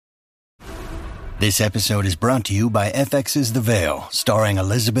This episode is brought to you by FX's The Veil, starring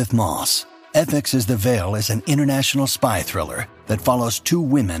Elizabeth Moss. FX's The Veil is an international spy thriller that follows two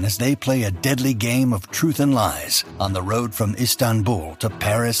women as they play a deadly game of truth and lies on the road from Istanbul to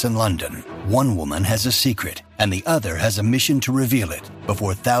Paris and London. One woman has a secret, and the other has a mission to reveal it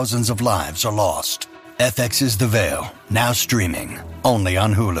before thousands of lives are lost. FX's The Veil, now streaming, only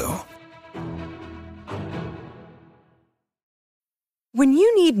on Hulu. When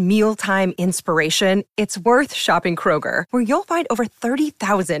you need mealtime inspiration, it's worth shopping Kroger, where you'll find over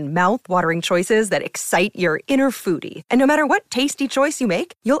 30,000 mouth-watering choices that excite your inner foodie. And no matter what tasty choice you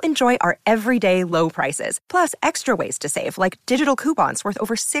make, you'll enjoy our everyday low prices, plus extra ways to save, like digital coupons worth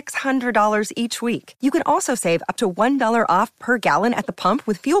over $600 each week. You can also save up to $1 off per gallon at the pump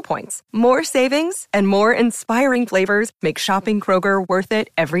with fuel points. More savings and more inspiring flavors make shopping Kroger worth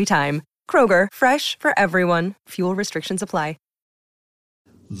it every time. Kroger, fresh for everyone. Fuel restrictions apply.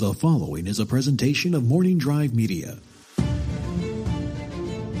 The following is a presentation of Morning Drive Media.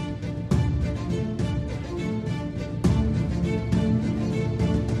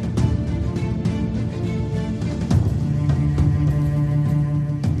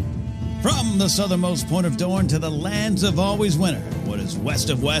 From the southernmost point of Dorne to the lands of always winter, what is west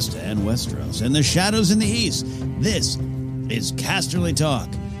of West and Westeros, and the shadows in the east, this is Casterly Talk.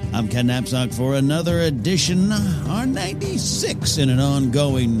 I'm Ken Knapsack for another edition, our 96 in an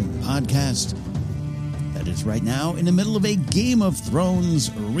ongoing podcast that is right now in the middle of a Game of Thrones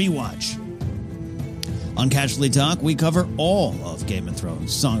rewatch. On Casterly Talk, we cover all of Game of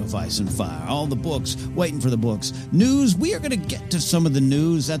Thrones, Song of Ice and Fire, all the books, waiting for the books. News, we are going to get to some of the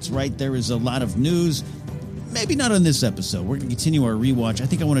news. That's right, there is a lot of news. Maybe not on this episode. We're going to continue our rewatch. I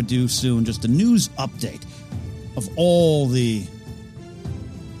think I want to do soon just a news update of all the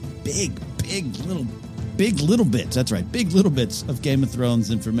big little bits. That's right, big little bits of Game of Thrones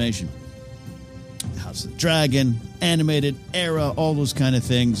information. House of the Dragon, animated era, all those kind of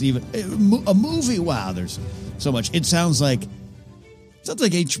things. Even a movie. Wow, there's so much. It sounds like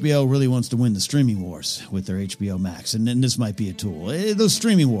HBO really wants to win the streaming wars with their HBO Max, and then this might be a tool. Those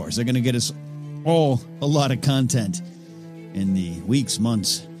streaming wars are going to get us all a lot of content in the weeks,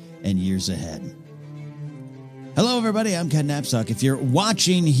 months, and years ahead. Hello, everybody. I'm Ken Knapsack. If you're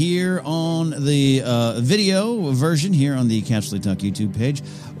watching here on the video version here on the Casterly Talk YouTube page,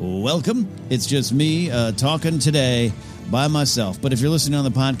 welcome. It's just me talking today by myself. But if you're listening on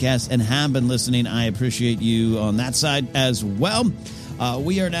the podcast and have been listening, I appreciate you on that side as well.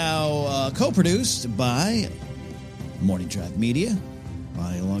 We are now co-produced by Morning Drive Media,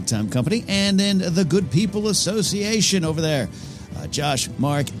 my longtime company, and then the Good People Association over there. Josh,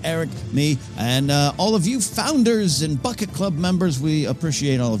 Mark, Eric, me, and all of you founders and Bucket Club members, we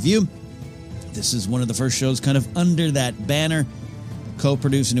appreciate all of you. This is one of the first shows kind of under that banner,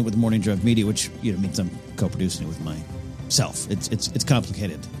 co-producing it with Morning Drive Media, which means I'm co-producing it with myself. It's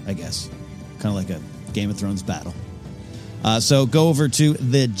complicated, I guess, kind of like a Game of Thrones battle. So go over to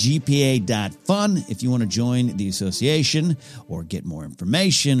thegpa.fun if you want to join the association or get more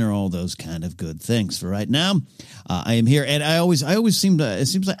information or all those kind of good things. For right now, I am here, and I always seem to. It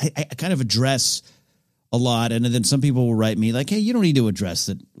seems like I kind of address a lot, and then some people will write me like, "Hey, you don't need to address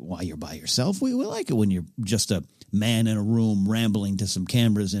that while you're by yourself. We like it when you're just a man in a room rambling to some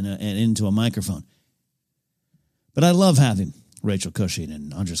cameras and into a microphone." But I love having Rachel Cushing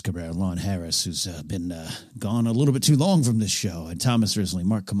and Andres Cabrera and Lon Harris, who's been gone a little bit too long from this show, and Thomas Risley,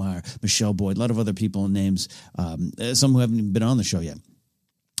 Mark Kamar, Michelle Boyd, a lot of other people and names, some who haven't even been on the show yet.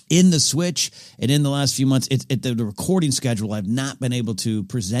 In the switch and in the last few months, the recording schedule, I've not been able to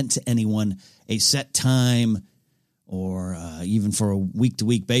present to anyone a set time or even for a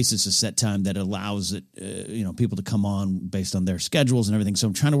week-to-week basis, a set time that allows people to come on based on their schedules and everything. So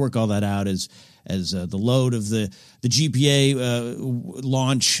I'm trying to work all that out as the load of the GPA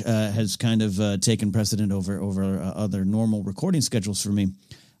launch has kind of taken precedent over other normal recording schedules for me.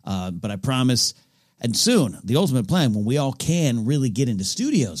 But I promise, and soon, the ultimate plan, when we all can really get into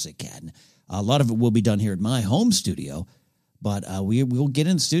studios again, a lot of it will be done here at my home studio. But we'll get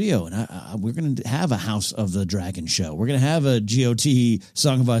in the studio, and we're going to have a House of the Dragon show. We're going to have a GOT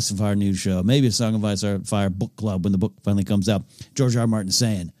Song of Ice and Fire news show, maybe a Song of Ice and Fire book club when the book finally comes out. George R. R. Martin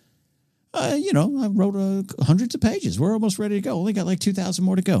saying, I wrote hundreds of pages. We're almost ready to go. Only got like 2,000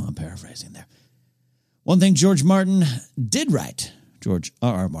 more to go. I'm paraphrasing there. One thing George Martin did write, George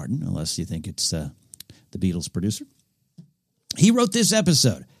R. R. Martin, unless you think it's the Beatles producer, he wrote this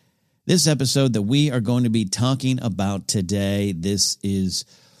episode. This episode that we are going to be talking about today, this is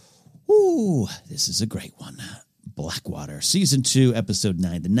a great one. Blackwater, Season 2, Episode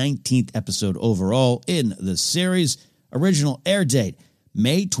 9, the 19th episode overall in the series. Original air date,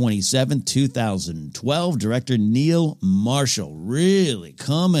 May 27, 2012. Director Neil Marshall really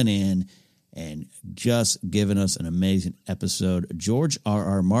coming in and just giving us an amazing episode. George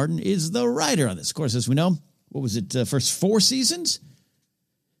R.R. Martin is the writer on this. Of course, as we know, what was it, first 4 seasons?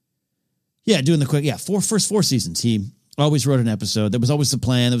 Yeah, doing the quick, first 4 seasons. He always wrote an episode. That was always the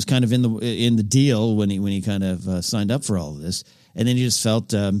plan. That was kind of in the deal when he kind of signed up for all of this. And then he just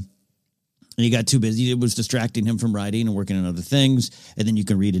felt he got too busy. It was distracting him from writing and working on other things. And then you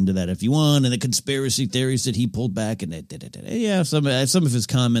can read into that if you want. And the conspiracy theories that he pulled back. And some of his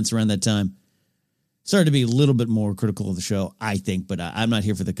comments around that time started to be a little bit more critical of the show, I think. But I'm not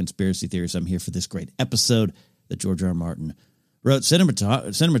here for the conspiracy theories. I'm here for this great episode that George R. R. Martin wrote.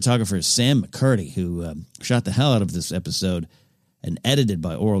 Cinematographer is Sam McCurdy, who shot the hell out of this episode and edited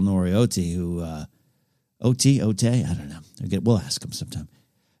by Oral Noriotti, who Ote? I don't know. We'll ask him sometime.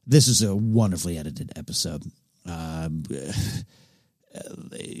 This is a wonderfully edited episode.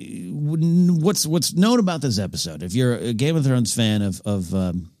 What's known about this episode? If you're a Game of Thrones fan of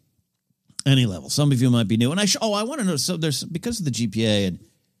any level, some of you might be new. And I want to know. So there's, because of the GPA, and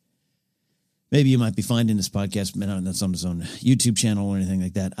maybe you might be finding this podcast that's on his own YouTube channel or anything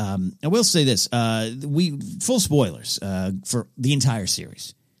like that. I will say this: full spoilers for the entire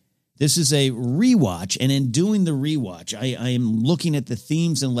series. This is a rewatch, and in doing the rewatch, I am looking at the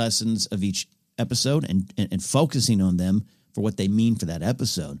themes and lessons of each episode and focusing on them for what they mean for that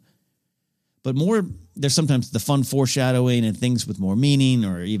episode. But there's sometimes the fun foreshadowing and things with more meaning,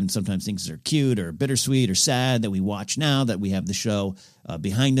 or even sometimes things that are cute or bittersweet or sad that we watch now that we have the show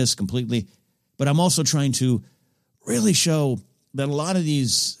behind us completely. But I'm also trying to really show that a lot of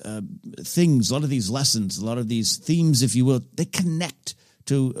these things, a lot of these lessons, a lot of these themes, if you will, they connect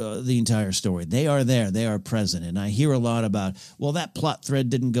to the entire story. They are there. They are present. And I hear a lot about, well, that plot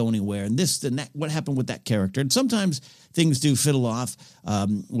thread didn't go anywhere, and this and that, what happened with that character. And sometimes things do fiddle off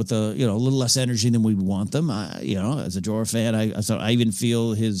with a little less energy than we want them. As a Jorah fan, I even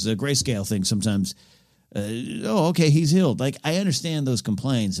feel his grayscale thing sometimes. Okay, he's healed. Like, I understand those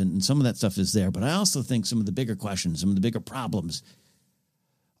complaints, and some of that stuff is there. But I also think some of the bigger questions, some of the bigger problems,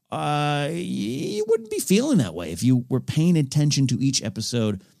 you wouldn't be feeling that way if you were paying attention to each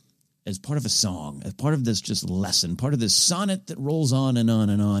episode as part of a song, as part of this just lesson, part of this sonnet that rolls on and on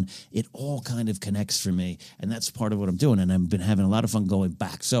and on. It all kind of connects for me, and that's part of what I'm doing, and I've been having a lot of fun going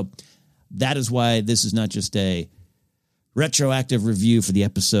back. So that is why this is not just a retroactive review for the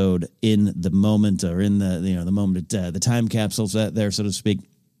episode in the moment, or in the moment, the time capsules there, so to speak.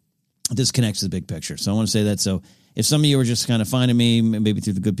 This connects to the big picture. So I want to say that. So if some of you are just kind of finding me, maybe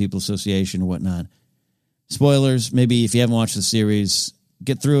through the Good People Association or whatnot, spoilers, maybe if you haven't watched the series,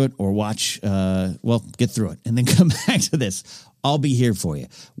 get through it, or get through it and then come back to this. I'll be here for you.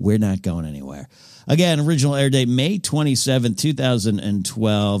 We're not going anywhere. Again, original air date, May 27,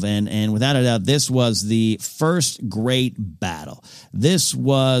 2012. And without a doubt, this was the first great battle. This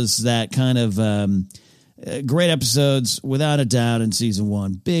was that kind of great episodes, without a doubt, in season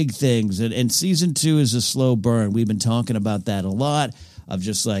 1. Big things. And season 2 is a slow burn. We've been talking about that a lot, of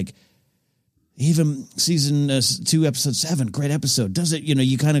just like, even season 2, episode 7, great episode. Does it,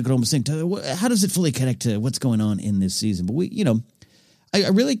 you kind of could almost think, how does it fully connect to what's going on in this season? But I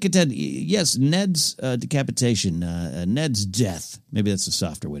really contend, yes, Ned's decapitation, Ned's death, maybe that's a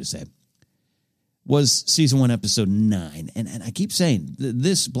softer way to say it, was season 1, episode 9. And I keep saying,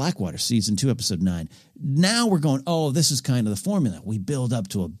 this Blackwater, season 2, episode 9, now we're going, this is kind of the formula. We build up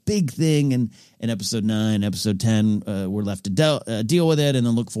to a big thing, and in episode 9, episode 10, we're left to deal with it and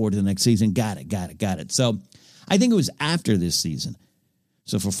then look forward to the next season. Got it. So I think it was after this season.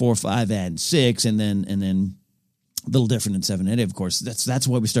 So for 4, 5, and 6, and then a little different in 7 and 8, of course. That's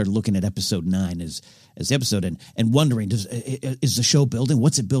why we started looking at episode 9 as the episode and wondering, is the show building?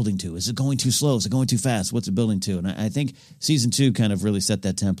 What's it building to? Is it going too slow? Is it going too fast? What's it building to? And I think season 2 kind of really set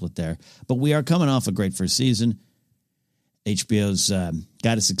that template there. But we are coming off a great first season. HBO's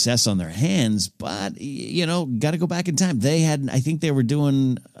got a success on their hands, but, got to go back in time. I think they were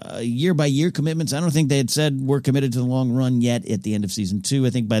doing year-by-year commitments. I don't think they had said we're committed to the long run yet at the end of season 2. I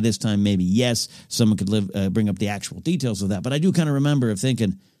think by this time, maybe, yes, someone could bring up the actual details of that. But I do kind of remember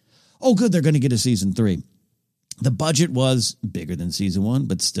thinking, oh, good, they're going to get a season 3. The budget was bigger than season 1,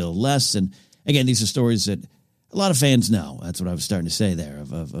 but still less. And, again, these are stories that a lot of fans know. That's what I was starting to say there.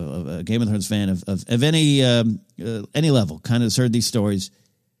 Of a Game of Thrones fan of any level, kind of has heard these stories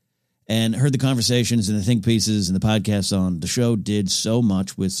and heard the conversations and the think pieces and the podcasts on the show did so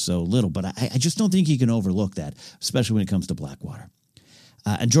much with so little. But I just don't think you can overlook that, especially when it comes to Blackwater.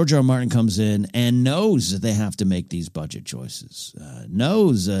 And George R. R. Martin comes in and knows that they have to make these budget choices.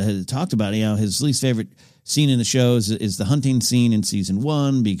 Has talked about his least favorite scene in the show is the hunting scene in season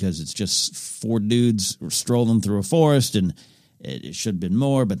 1 because it's just 4 dudes strolling through a forest, and it should have been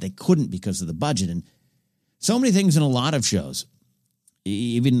more, but they couldn't because of the budget. And so many things in a lot of shows,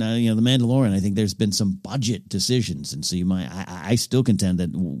 even The Mandalorian, I think there's been some budget decisions, and so I still contend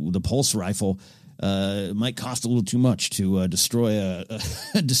that the pulse rifle might cost a little too much to destroy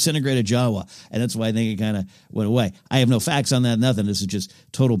a disintegrated Jawa, and that's why I think it kind of went away. I have no facts on that, nothing. This is just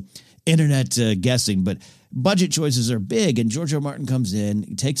total internet guessing, but budget choices are big, and George R. R. Martin comes in,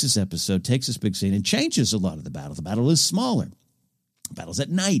 he takes this episode, takes this big scene, and changes a lot of the battle. The battle is smaller. The battle's at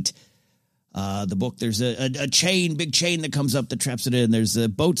night. The book, there's a big chain that comes up that traps it in. There's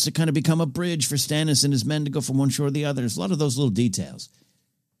boats that kind of become a bridge for Stannis and his men to go from one shore to the other. There's a lot of those little details.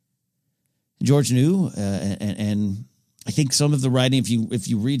 George knew, and I think some of the writing, if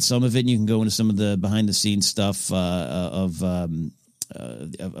you read some of it, and you can go into some of the behind the scenes stuff of some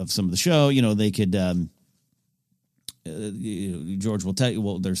of the show. They could. George will tell you.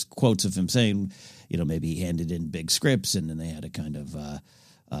 Well, there's quotes of him saying, maybe he handed in big scripts, and then they had to kind of,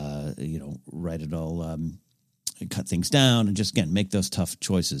 write it all, cut things down, and just again make those tough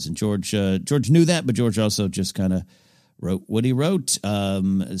choices. And George knew that, but George also just kind of wrote what he wrote.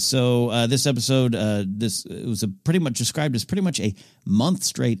 So this episode, it was pretty much described as pretty much a month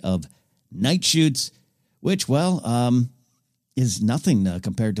straight of night shoots, which, is nothing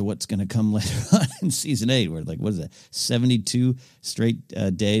compared to what's going to come later on in season 8, where 72 straight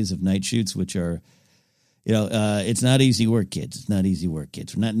days of night shoots, which are, it's not easy work, kids. It's not easy work,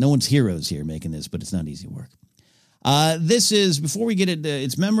 kids. No one's heroes here making this, but it's not easy work. This is, before we get it,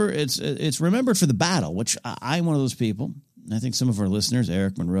 it's remembered for the battle, which I'm one of those people. I think some of our listeners,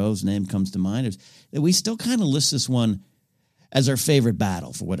 Eric Monroe's name comes to mind, is that we still kind of list this one as our favorite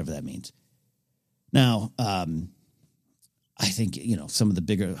battle, for whatever that means. Now, I think, some of the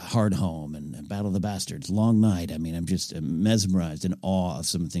bigger Hard Home and Battle of the Bastards, Long Night. I mean, I'm just mesmerized in awe of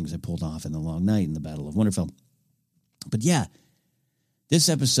some of the things I pulled off in the Long Night and the Battle of Winterfell. But yeah, this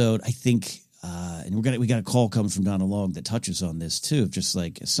episode, I think, and we got a call coming from Donna Long that touches on this too, just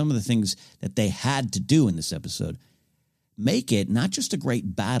like some of the things that they had to do in this episode. Make it not just a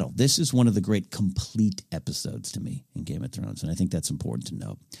great battle. This is one of the great complete episodes to me in Game of Thrones, and I think that's important to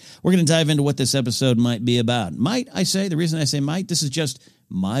know. We're going to dive into what this episode might be about. The reason I say might, this is just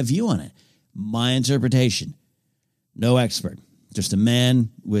my view on it, my interpretation. No expert, just a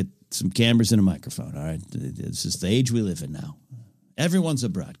man with some cameras and a microphone, all right? This is the age we live in now. Everyone's a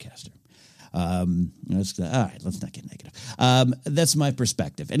broadcaster. All right, let's not get negative. That's my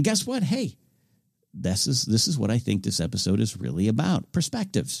perspective. And guess what? Hey, this is what I think this episode is really about.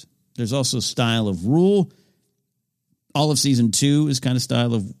 Perspectives. There's also style of rule. All of season 2 is kind of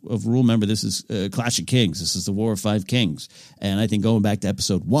style of rule. Remember, this is Clash of Kings. This is the War of Five Kings. And I think going back to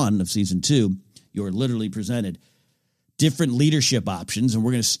episode 1 of season 2, you're literally presented different leadership options, and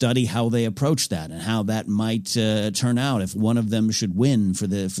we're going to study how they approach that and how that might turn out if one of them should win for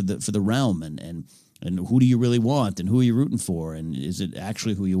the realm, and who do you really want, and who are you rooting for, and is it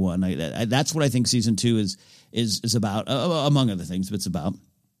actually who you want? That's what I think season 2 is about, among other things, but it's about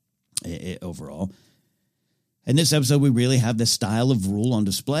overall. In this episode, we really have this style of rule on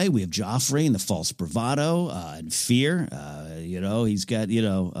display. We have Joffrey and the false bravado and fear. He's got,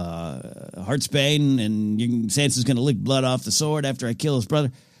 Heartsbane, and Sansa's going to lick blood off the sword after I kill his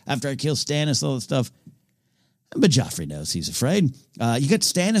brother, after I kill Stannis, all that stuff. But Joffrey knows he's afraid. You got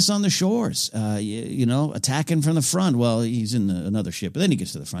Stannis on the shores, attacking from the front. Well, he's in another ship, but then he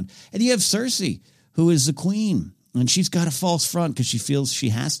gets to the front. And you have Cersei, who is the queen. And she's got a false front because she feels she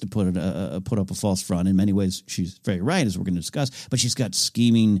has to put up a false front. In many ways, she's very right, as we're going to discuss. But she's got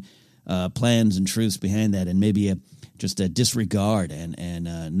scheming plans and truths behind that, and maybe just a disregard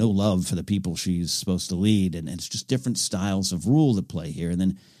and no love for the people she's supposed to lead. And it's just different styles of rule that play here. And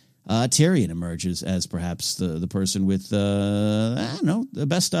then Tyrion emerges as perhaps the person with, the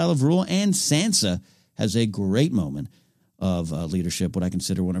best style of rule. And Sansa has a great moment of leadership, what I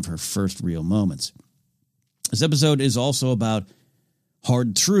consider one of her first real moments. This episode is also about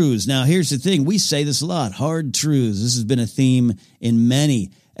hard truths. Now, here's the thing. We say this a lot, hard truths. This has been a theme in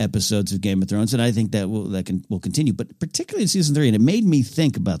many episodes of Game of Thrones, and I think that will continue, but particularly in season 3, and it made me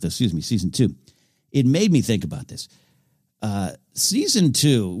think about this, season 2. It made me think about this. Season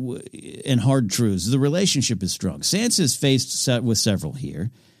 2 and hard truths, the relationship is strong. Sansa is faced with several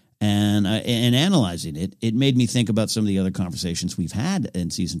here, and analyzing it, it made me think about some of the other conversations we've had in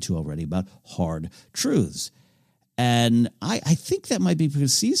season 2 already about hard truths. And I think that might be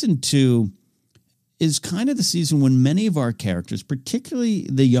because season 2 is kind of the season when many of our characters, particularly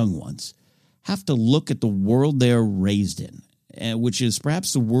the young ones, have to look at the world they are raised in, which is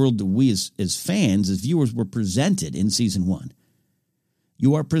perhaps the world that we as fans, as viewers, were presented in season 1.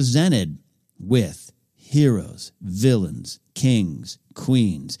 You are presented with heroes, villains, kings,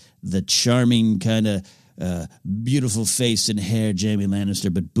 queens, the charming kind of beautiful face and hair Jaime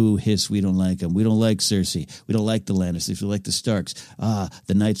Lannister, but boo, hiss, we don't like him. We don't like Cersei. We don't like the Lannisters. We like the Starks.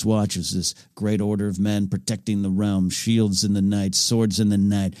 The Night's Watch is this great order of men protecting the realm, shields in the night, swords in the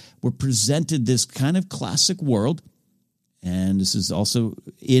night. We're presented this kind of classic world, and this is also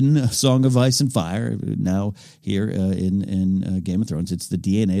in Song of Ice and Fire, now here in Game of Thrones. It's the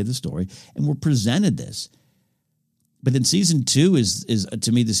DNA of the story, and we're presented this. But then season 2 is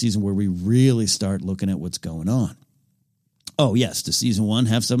to me the season where we really start looking at what's going on. Oh, yes, does season 1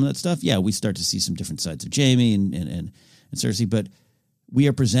 have some of that stuff? Yeah, we start to see some different sides of Jaime and Cersei, but we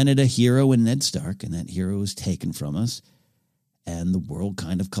are presented a hero in Ned Stark, and that hero is taken from us, and the world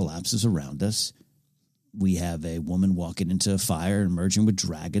kind of collapses around us. We have a woman walking into fire and emerging with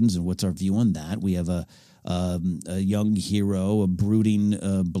dragons, and what's our view on that? We have a young hero, a brooding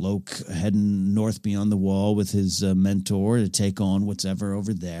bloke heading north beyond the wall with his mentor to take on what's ever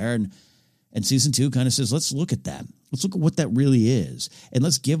over there. And season 2 kind of says, let's look at that. Let's look at what that really is. And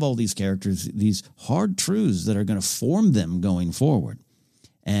let's give all these characters these hard truths that are going to form them going forward.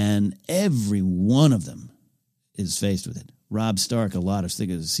 And every one of them is faced with it. Robb Stark, a lot of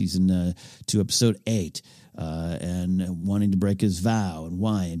think of season 2, episode 8, and wanting to break his vow and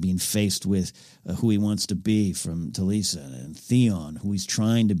why, and being faced with who he wants to be from Talisa, and Theon, who he's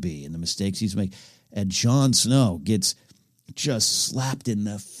trying to be, and the mistakes he's making. And Jon Snow gets just slapped in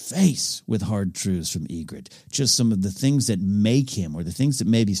the face with hard truths from Ygritte. Just some of the things that make him, or the things that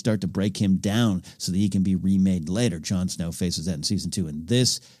maybe start to break him down so that he can be remade later. Jon Snow faces that in season 2, and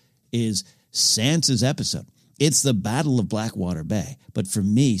this is Sansa's episode. It's the Battle of Blackwater Bay. But for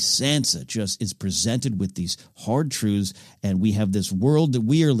me, Sansa just is presented with these hard truths, and we have this world that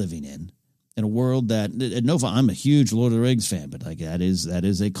we are living in a world that, Nova, I'm a huge Lord of the Rings fan, but like that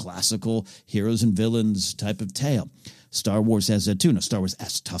is a classical heroes and villains type of tale. Star Wars has that too. Now, Star Wars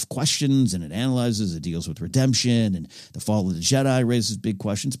asks tough questions, and it analyzes, it deals with redemption, and the fall of the Jedi raises big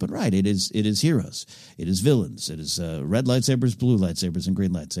questions. But right, it is heroes, it is villains, it is red lightsabers, blue lightsabers, and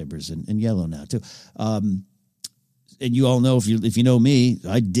green lightsabers, and yellow now too. And you all know, if you know me,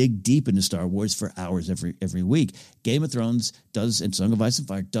 I dig deep into Star Wars for hours every week. Game of Thrones does, and Song of Ice and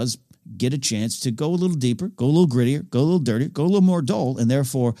Fire does get a chance to go a little deeper, go a little grittier, go a little dirtier, go a little more dull, and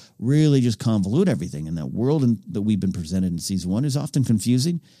therefore really just convolute everything. And that world that we've been presented in season 1 is often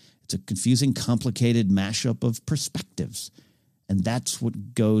confusing. It's a confusing, complicated mashup of perspectives. And that's what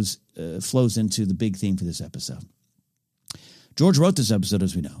flows into the big theme for this episode. George wrote this episode,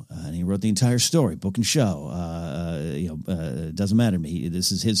 as we know, and he wrote the entire story, book and show. It doesn't matter to me.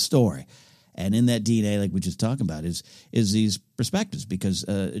 This is his story. And in that DNA, like we just talked about, is these perspectives, because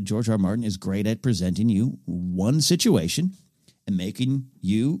George R. Martin is great at presenting you one situation and making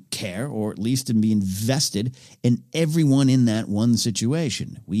you care, or at least to be invested in everyone in that one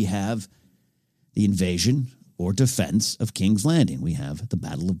situation. We have the invasion or defense of King's Landing. We have the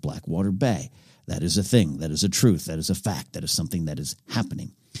Battle of Blackwater Bay. That is a thing. That is a truth. That is a fact. That is something that is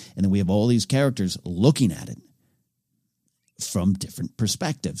happening. And then we have all these characters looking at it from different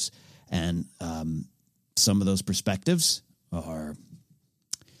perspectives. And some of those perspectives are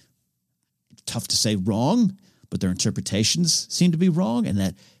tough to say wrong, but their interpretations seem to be wrong, and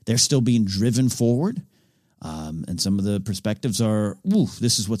that they're still being driven forward. And some of the perspectives are,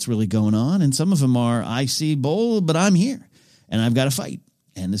 this is what's really going on. And some of them are, I see bold, but I'm here, and I've got to fight.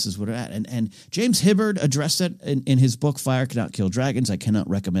 And this is what we're at. And James Hibbard addressed that in his book, Fire Cannot Kill Dragons. I cannot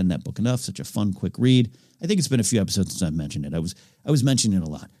recommend that book enough. Such a fun, quick read. I think it's been a few episodes since I've mentioned it. I was mentioning it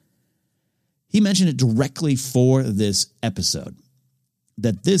a lot. He mentioned it directly for this episode,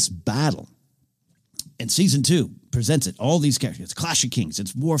 that this battle in season 2 presents it. All these characters. It's Clash of Kings.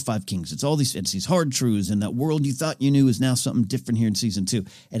 It's War of Five Kings. It's these hard truths. And that world you thought you knew is now something different here in season 2.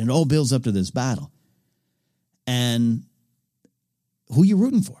 And it all builds up to this battle. And who you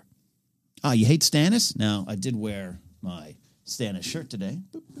rooting for? You hate Stannis? Now, I did wear my Stannis shirt today.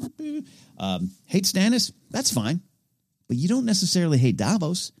 Hate Stannis? That's fine. But you don't necessarily hate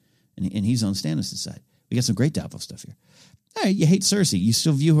Davos, and he's on Stannis' side. We got some great Davos stuff here. All right, you hate Cersei. You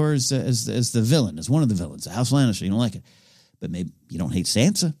still view her as the villain, as one of the villains, the House Lannister. You don't like it. But maybe you don't hate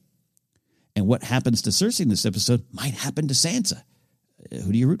Sansa. And what happens to Cersei in this episode might happen to Sansa.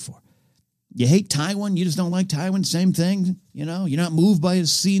 Who do you root for? You hate Tywin, you just don't like Tywin, same thing. You're not moved by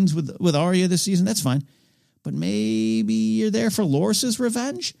his scenes with Arya this season, that's fine. But maybe you're there for Loras's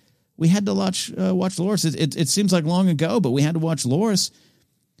revenge? We had to watch Loras. It seems like long ago, but we had to watch Loras,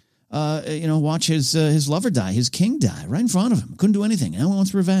 watch his lover die, his king die right in front of him. Couldn't do anything. Now he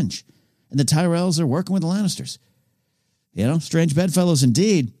wants revenge. And the Tyrells are working with the Lannisters. Strange bedfellows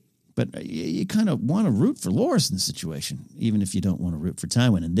indeed. But you kind of want to root for Loras in this situation, even if you don't want to root for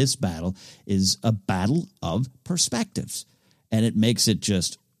Tywin. And this battle is a battle of perspectives. And it makes it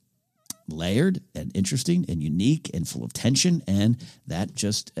just layered and interesting and unique and full of tension. And that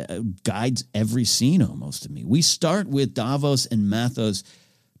just guides every scene almost to me. We start with Davos and Mathos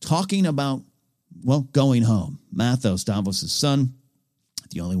talking about, going home. Mathos, Davos' son,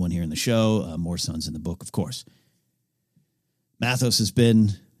 the only one here in the show. More sons in the book, of course. Mathos has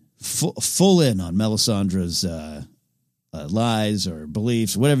been full in on Melisandre's lies or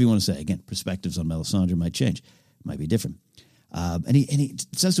beliefs, whatever you want to say. Again, perspectives on Melisandre might change, might be different. And he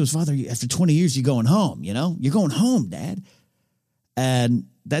says to his father, after 20 years, you're going home, You're going home, Dad. And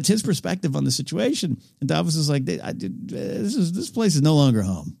that's his perspective on the situation. And Davos is like, this place is no longer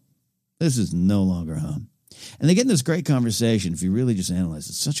home. This is no longer home. And they get in this great conversation. If you really just analyze it,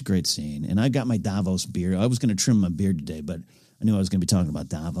 it's such a great scene. And I got my Davos beard. I was going to trim my beard today, but I knew I was going to be talking about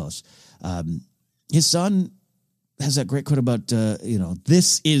Davos. His son has that great quote about,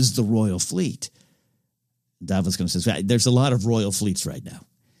 this is the royal fleet. Davos going to say, there's a lot of royal fleets right now.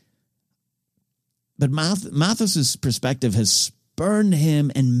 But Mathos' perspective has spurred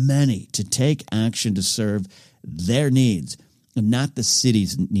him and many to take action to serve their needs and not the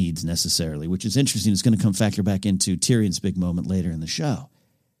city's needs necessarily, which is interesting. It's going to come factor back into Tyrion's big moment later in the show.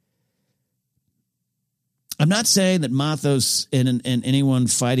 I'm not saying that Mathos and anyone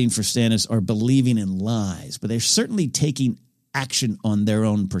fighting for Stannis are believing in lies, but they're certainly taking action on their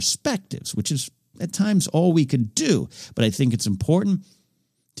own perspectives, which is at times all we can do. But I think it's important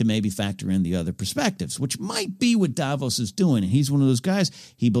to maybe factor in the other perspectives, which might be what Davos is doing. And he's one of those guys.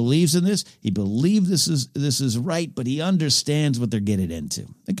 He believes in this. He believes this is right, but he understands what they're getting into.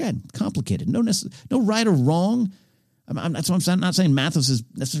 Again, complicated. No right or wrong. That's what I'm not saying Mathos is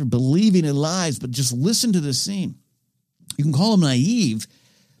necessarily believing in lies, but just listen to this scene. You can call him naive,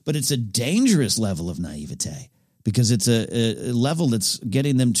 but it's a dangerous level of naivete because it's a level that's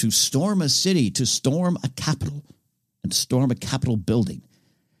getting them to storm a city, to storm a capital, and storm a Capitol building.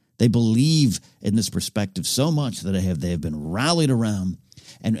 They believe in this perspective so much that they have been rallied around.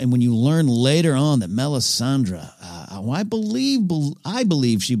 And when you learn later on that Melisandre, I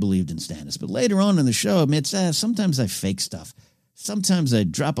believe she believed in Stannis, but later on in the show admits, sometimes I fake stuff. Sometimes I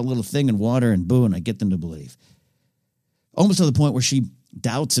drop a little thing in water and boo, and I get them to believe. Almost to the point where she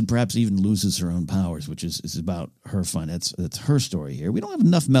doubts and perhaps even loses her own powers, which is about her fun. That's her story here. We don't have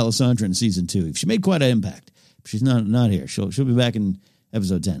enough Melisandre in season 2. She made quite an impact. She's not here. She'll be back in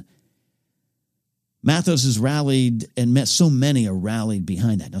episode 10. Mathos is rallied, and so many are rallied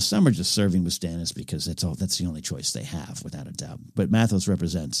behind that. Now, some are just serving with Stannis because that's the only choice they have, without a doubt. But Mathos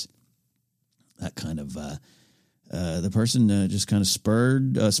represents that kind of the person just kind of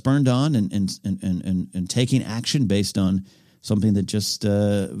spurned on and taking action based on something that just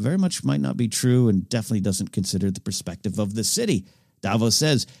very much might not be true and definitely doesn't consider the perspective of the city. Davos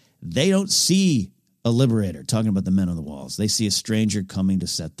says they don't see a liberator, talking about the men on the walls. They see a stranger coming to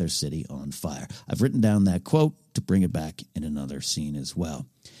set their city on fire. I've written down that quote to bring it back in another scene as well.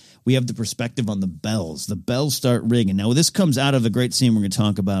 We have the perspective on the bells. The bells start ringing. Now, this comes out of a great scene we're going to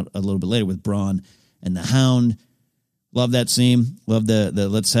talk about a little bit later with Bronn and the Hound. Love that scene. Love the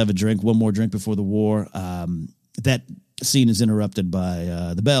let's have a drink, one more drink before the war. That scene is interrupted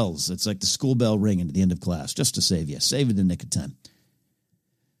by the bells. It's like the school bell ringing at the end of class, just to save you. Save it in the nick of time.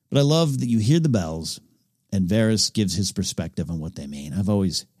 But I love that you hear the bells, and Varys gives his perspective on what they mean. I've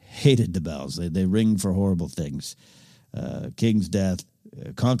always hated the bells. They ring for horrible things. King's death,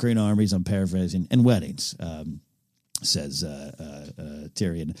 conquering armies, I'm paraphrasing, and weddings, says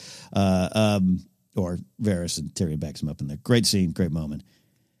Tyrion. Or Varys, and Tyrion backs him up in there. Great scene, great moment.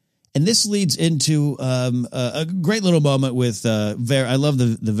 And this leads into a great little moment with Varys. I love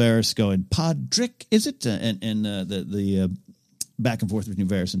the Varys going, Podrick, is it? And the back and forth between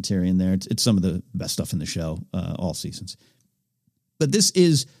Varys and Tyrion there. It's some of the best stuff in the show, all seasons. But this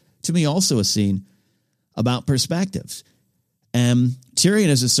is, to me, also a scene about perspectives. Tyrion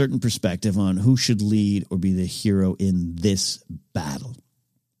has a certain perspective on who should lead or be the hero in this battle.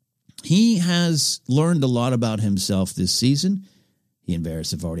 He has learned a lot about himself this season. He and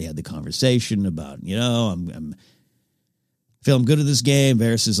Varys have already had the conversation about, I'm feeling good at this game.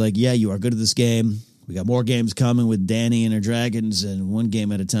 Varys is like, yeah, you are good at this game. We got more games coming with Dany and her dragons, and one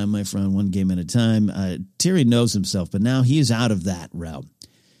game at a time, my friend, one game at a time. Tyrion knows himself, but now he is out of that realm.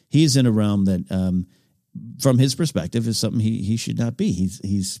 He's in a realm that, from his perspective, is something he should not be.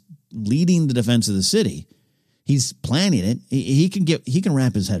 He's leading the defense of the city. He's planning it. He can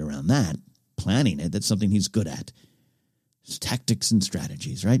wrap his head around that. Planning it, that's something he's good at. It's tactics and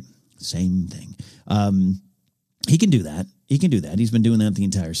strategies, right? Same thing. He can do that. He's been doing that the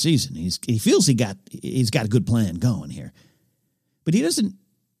entire season. He feels he's got a good plan going here. But he doesn't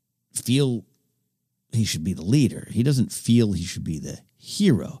feel he should be the leader. He doesn't feel he should be the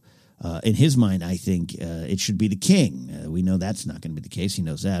hero. In his mind, I think it should be the king. We know that's not going to be the case. He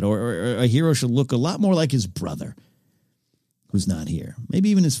knows that. Or a hero should look a lot more like his brother, who's not here. Maybe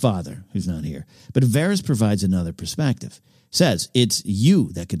even his father, who's not here. But Varys provides another perspective. Says, it's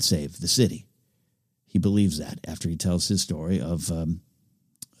you that could save the city. He believes that after he tells his story of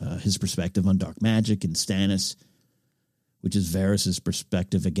his perspective on dark magic and Stannis, which is Varys'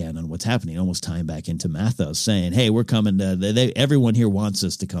 perspective again on what's happening, almost tying back into Mathos, saying, hey, we're coming. Everyone here wants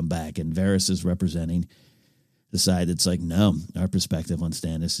us to come back. And Varys is representing the side that's like, no, our perspective on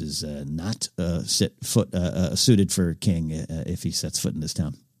Stannis is not suited for king if he sets foot in this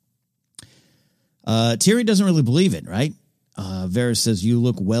town. Tyrion doesn't really believe it, right? Varys says, you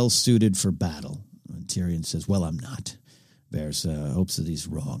look well suited for battle. And Tyrion says, well, I'm not. Varys hopes that he's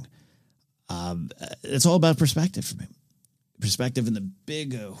wrong. It's all about perspective for me. Perspective in the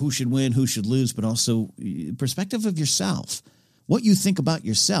big who should win, who should lose, but also perspective of yourself. What you think about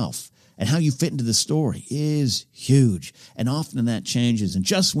yourself and how you fit into the story is huge. And often that changes. And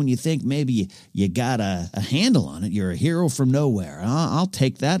just when you think maybe you got a handle on it, you're a hero from nowhere. I'll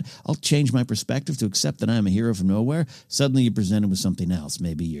take that. I'll change my perspective to accept that I'm a hero from nowhere. Suddenly you're presented with something else.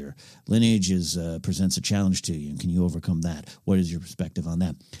 Maybe your lineage presents a challenge to you. And can you overcome that? What is your perspective on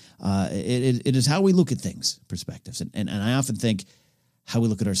that? It is how we look at things, perspectives. And I often think how we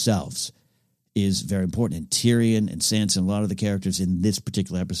look at ourselves is very important. And Tyrion and Sansa and a lot of the characters in this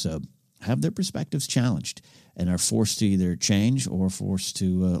particular episode have their perspectives challenged and are forced to either change or forced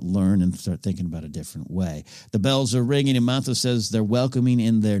to learn and start thinking about a different way. The bells are ringing, and Mathos says they're welcoming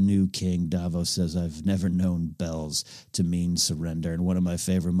in their new king. Davos says, I've never known bells to mean surrender. And one of my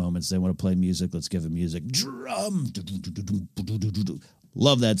favorite moments, they want to play music. Let's give them music. Drum.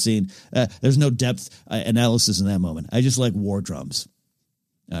 Love that scene. There's no depth analysis in that moment. I just like war drums.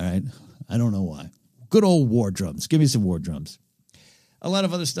 All right? I don't know why. Good old war drums. Give me some war drums. A lot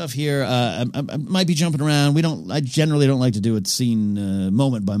of other stuff here. I might be jumping around. I generally don't like to do it scene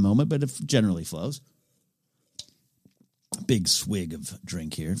moment by moment, but it generally flows. Big swig of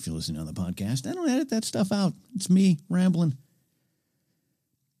drink here if you're listening on the podcast. I don't edit that stuff out. It's me rambling.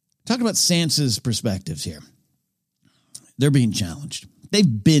 Talk about Sansa's perspectives here. They're being challenged.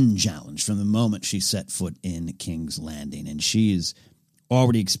 They've been challenged from the moment she set foot in King's Landing, and she's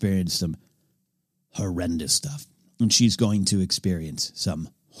already experienced some horrendous stuff. And she's going to experience some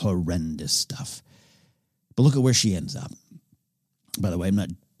horrendous stuff. But look at where she ends up. By the way, I'm not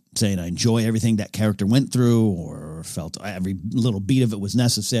saying I enjoy everything that character went through or felt every little beat of it was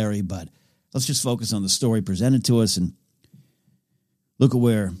necessary, but let's just focus on the story presented to us and look at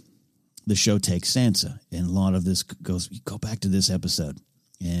where the show takes Sansa. And a lot of this go back to this episode.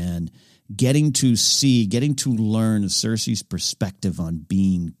 And getting to learn Cersei's perspective on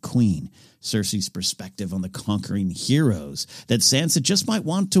being queen, Cersei's perspective on the conquering heroes that Sansa just might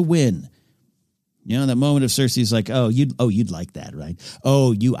want to win. You know, that moment of Cersei's like, you'd like that, right?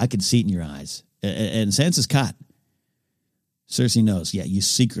 I could see it in your eyes. And Sansa's caught. Cersei knows, you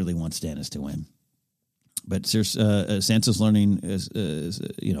secretly want Stannis to win. But Sansa's learning,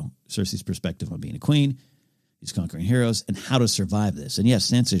 Cersei's perspective on being a queen, these conquering heroes, and how to survive this. And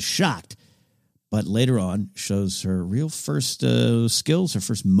yes, Sansa's shocked, but later on shows her real first skills, her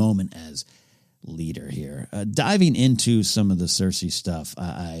first moment as leader here. Diving into some of the Cersei stuff,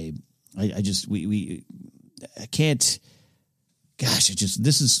 I can't. Gosh,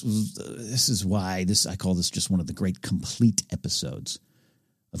 this is why I call this just one of the great complete episodes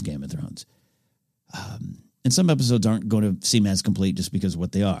of Game of Thrones. And some episodes aren't going to seem as complete just because of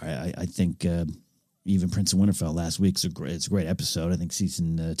what they are. I think. Even Prince of Winterfell last week's it's a great episode. I think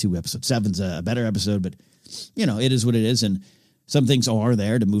season 2, episode 7's a better episode, but it is what it is. And some things are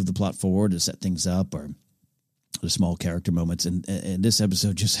there to move the plot forward, to set things up, or the small character moments. And this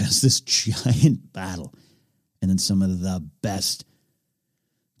episode just has this giant battle, and then some of the best,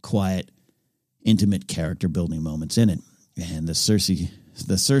 quiet, intimate character building moments in it. And the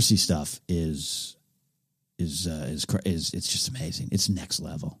Cersei stuff is it's just amazing. It's next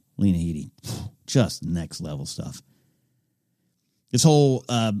level. Lena Headey, just next level stuff. This whole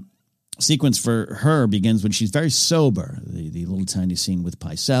sequence for her begins when she's very sober. The little tiny scene with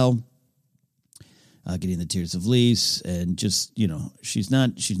Pycelle, getting the tears of Lys, and just she's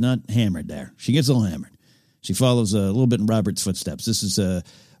not hammered there. She gets a little hammered. She follows a little bit in Robert's footsteps. This is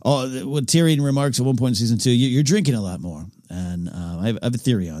what Tyrion remarks at one point in season 2. You're drinking a lot more. And I have a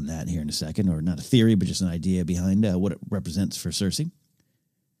theory on that here in a second, or not a theory, but just an idea behind what it represents for Cersei.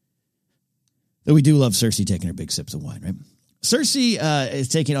 Though we do love Cersei taking her big sips of wine, right? Cersei is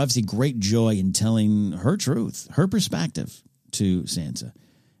taking, obviously, great joy in telling her truth, her perspective to Sansa,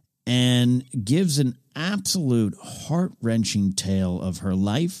 and gives an absolute heart-wrenching tale of her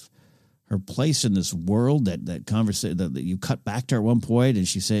life, her place in this world, that conversation that you cut back to her at one point, and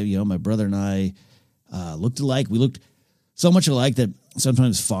she said, my brother and I looked alike. We looked so much alike that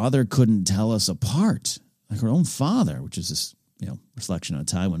sometimes father couldn't tell us apart, like her own father, which is this, reflection on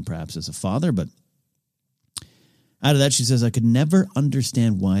Tywin perhaps as a father. But out of that, she says, I could never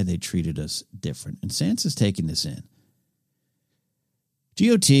understand why they treated us different. And Sansa's taking this in.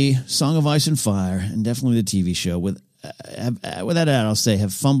 GOT, Song of Ice and Fire, and definitely the TV show, without a doubt, I'll say,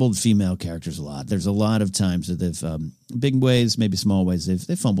 have fumbled female characters a lot. There's a lot of times that they've, big ways, maybe small ways,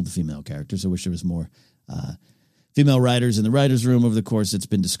 they've fumbled the female characters. I wish there was more female writers in the writers' room over the course. It's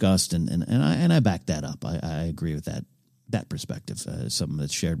been discussed, and I back that up. I agree with that perspective, something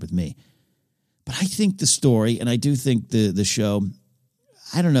that's shared with me. But I think the story, and I do think the show,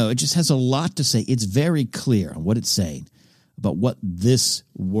 I don't know, it just has a lot to say. It's very clear on what it's saying about what this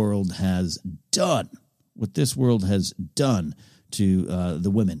world has done. What this world has done to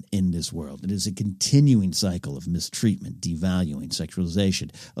the women in this world. It is a continuing cycle of mistreatment, devaluing,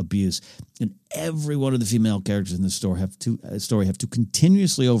 sexualization, abuse, and every one of the female characters in this story have to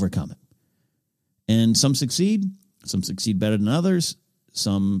continuously overcome it. And some succeed better than others,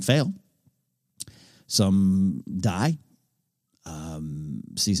 some fail, some die.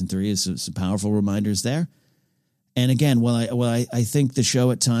 Season 3 is some powerful reminders there. And again, while I think the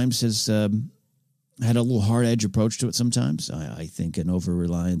show at times has had a little hard edge approach to it sometimes. I think an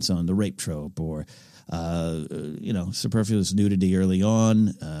over-reliance on the rape trope or, superfluous nudity early on,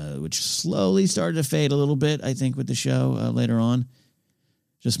 which slowly started to fade a little bit, I think, with the show later on.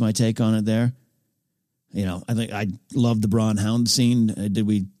 Just my take on it there. I think I love the Bronn Hound scene. Did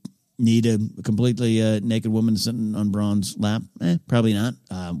we need a completely naked woman sitting on Bronn's lap? Probably not.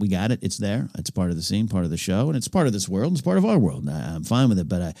 We got it. It's there. It's part of the scene, part of the show, and it's part of this world. It's part of our world. I'm fine with it,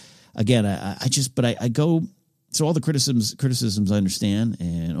 but I go through all the criticisms I understand,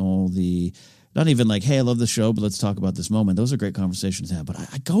 and all the, not even like, hey, I love the show, but let's talk about this moment. Those are great conversations to have. But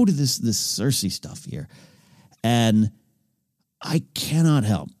I go to this Cersei stuff here, and I cannot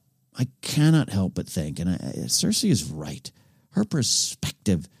help but think, and Cersei is right. Her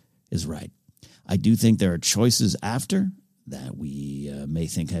perspective is right. I do think there are choices after that we may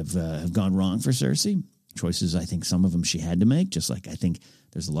think have gone wrong for Cersei. Choices, I think some of them she had to make, just like I think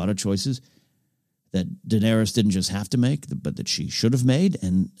there's a lot of choices that Daenerys didn't just have to make, but that she should have made,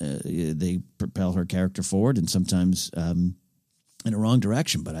 and they propel her character forward, and sometimes in a wrong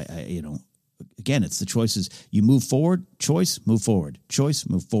direction. But again, it's the choices. You move forward, choice, move forward, choice,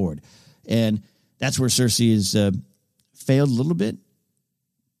 move forward. And that's where Cersei has failed a little bit.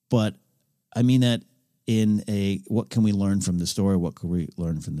 But I mean that in what can we learn from the story? What can we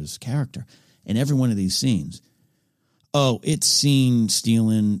learn from this character? And every one of these scenes, it's scene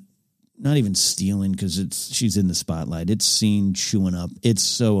stealing, not even stealing because she's in the spotlight. It's scene chewing up. It's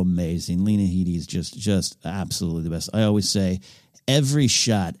so amazing. Lena Headey is just absolutely the best. I always say every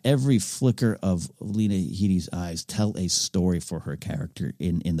shot, every flicker of Lena Headey's eyes tell a story for her character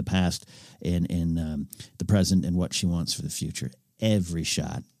in the past, in the present, and what she wants for the future. Every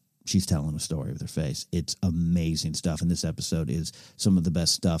shot, she's telling a story with her face. It's amazing stuff. And this episode is some of the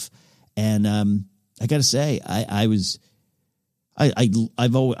best stuff. And I got to say, I was a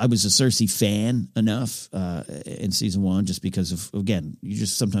Cersei fan enough in season 1, just because of, again, you're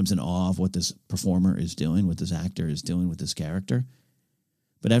just sometimes in awe of what this performer is doing, what this actor is doing with this character.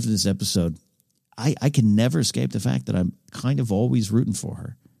 But after this episode, I can never escape the fact that I'm kind of always rooting for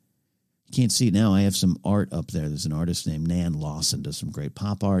her. You can't see it now. I have some art up there. There's an artist named Nan Lawson, does some great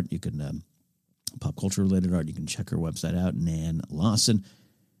pop art. You can pop culture related art. You can check her website out, Nan Lawson.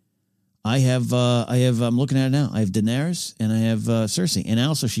 I'm looking at it now. I have Daenerys and I have Cersei, and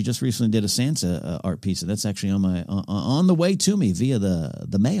also she just recently did a Sansa art piece, and that's actually on the way to me via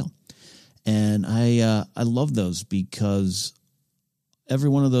the mail. And I love those because every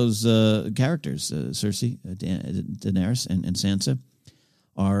one of those characters, Cersei, Daenerys, and Sansa,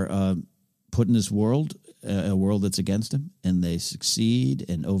 are put in this world, a world that's against them, and they succeed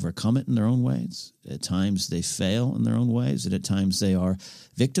and overcome it in their own ways. At times they fail in their own ways, and at times they are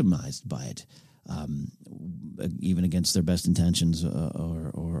victimized by it, even against their best intentions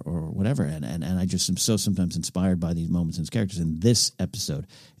or whatever. And I just am so sometimes inspired by these moments and these characters. And this episode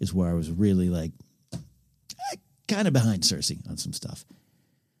is where I was really like, kind of behind Cersei on some stuff.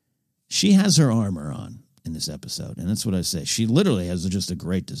 She has her armor on in this episode, and that's what I say. She literally has just a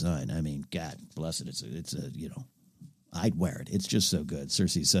great design. I mean, God bless it. It's a I'd wear it. It's just so good.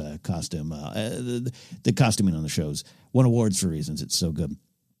 Cersei's costume, the costuming on the shows won awards for reasons. It's so good.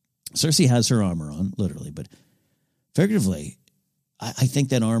 Cersei has her armor on, literally, but figuratively, I think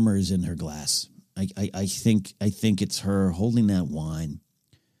that armor is in her glass. I think it's her holding that wine,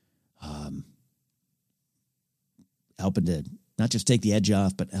 helping to not just take the edge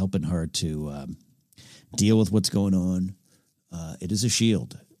off, but helping her to deal with what's going on. It is a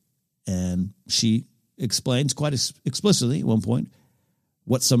shield, and she explains quite explicitly at one point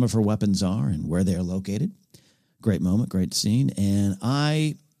what some of her weapons are and where they are located. Great moment, great scene, and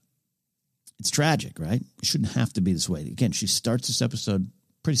it's tragic, right? It shouldn't have to be this way. Again, she starts this episode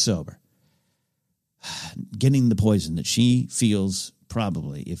pretty sober, getting the poison that she feels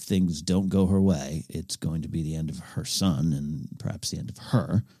probably, if things don't go her way, it's going to be the end of her son and perhaps the end of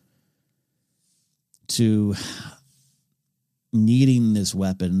her, to needing this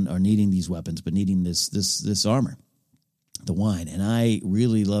weapon, or needing these weapons, but needing this armor, the wine. And I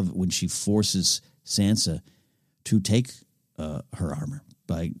really love it when she forces Sansa to take her armor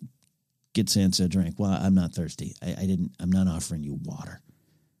by get Sansa a drink. Well, I'm not thirsty. I'm not offering you water.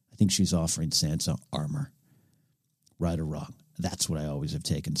 I think she's offering Sansa armor, right or wrong. That's what I always have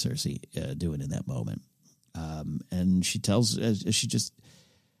taken Cersei doing in that moment. And she tells,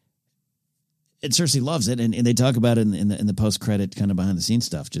 and Cersei loves it, and they talk about it in the post-credit kind of behind-the-scenes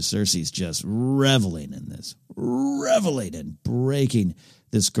stuff. Just Cersei's just reveling in this, reveling and breaking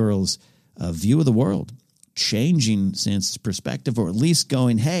this girl's view of the world, changing Sansa's perspective, or at least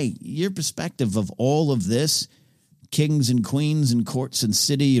going, hey, your perspective of all of this, kings and queens and courts and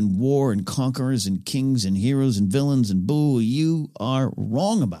city and war and conquerors and kings and heroes and villains and boo, you are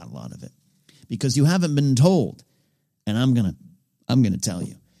wrong about a lot of it because you haven't been told. And I'm gonna tell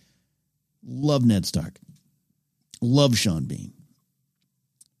you. Love Ned Stark. Love Sean Bean.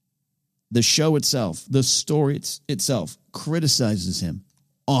 The show itself, the story itself, criticizes him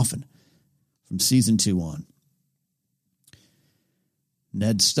often from season 2 on.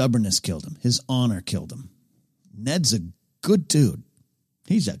 Ned's stubbornness killed him. His honor killed him. Ned's a good dude.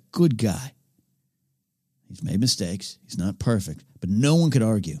 He's a good guy. He's made mistakes. He's not perfect. But no one could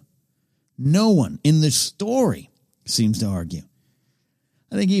argue. No one in the story seems to argue.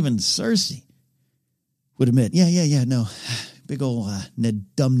 I think even Cersei would admit, no, big old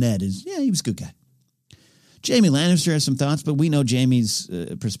dumb Ned he was a good guy. Jaime Lannister has some thoughts, but we know Jaime's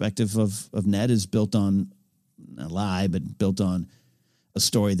perspective of Ned is built on a lie, but built on a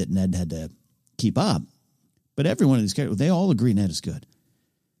story that Ned had to keep up. But every one of these characters, they all agree Ned is good.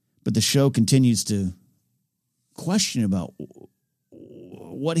 But the show continues to question about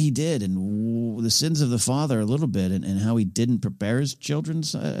what he did and the sins of the father a little bit, and how he didn't prepare his children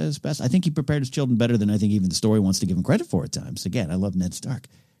as best. I think he prepared his children better than I think even the story wants to give him credit for at times. Again, I love Ned Stark.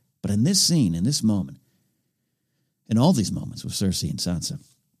 But in this scene, in this moment, in all these moments with Cersei and Sansa,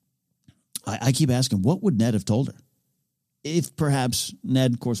 I keep asking, what would Ned have told her? If perhaps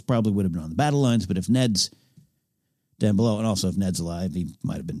Ned, of course, probably would have been on the battle lines, but if Ned's down below, and also if Ned's alive, he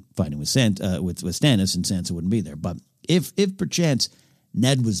might have been fighting with Stannis, and Sansa wouldn't be there. But if perchance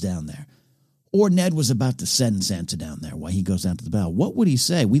Ned was down there, or Ned was about to send Sansa down there while he goes down to the battle, what would he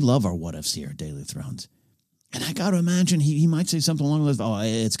say? We love our what-ifs here at Daily Thrones. And I got to imagine he might say something along those lines.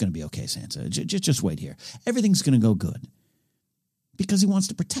 Oh, it's going to be okay, Sansa. Just wait here. Everything's going to go good. Because he wants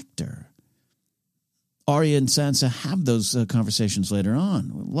to protect her. Arya and Sansa have those conversations later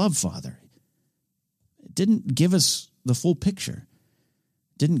on. Love father. It didn't give us the full picture.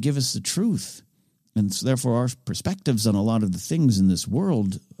 It didn't give us the truth. And so therefore our perspectives on a lot of the things in this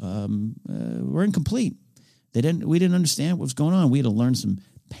world were incomplete. We didn't understand what was going on. We had to learn some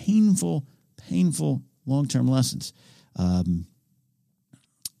painful long-term lessons. And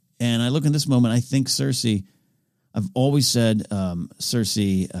I look in this moment, I think Cersei, I've always said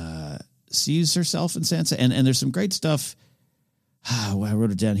Cersei sees herself in Sansa. And there's some great stuff. I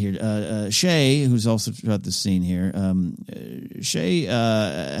wrote it down here. Shay, who's also throughout this scene here, Shay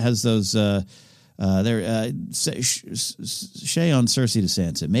has those... Shay on Cersei to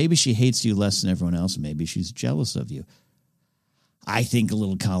Sansa. Maybe she hates you less than everyone else. Maybe she's jealous of you. I think a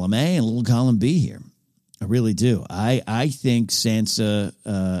little column A and a little column B here. I really do. I think Sansa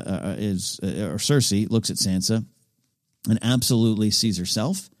or Cersei looks at Sansa and absolutely sees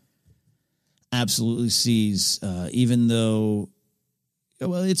herself. Absolutely sees, even though,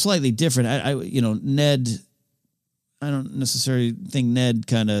 well, it's slightly different. Ned. I don't necessarily think Ned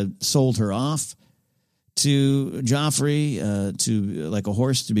kind of sold her off to Joffrey, to like a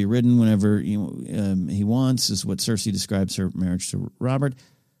horse to be ridden whenever he wants, is what Cersei describes her marriage to Robert.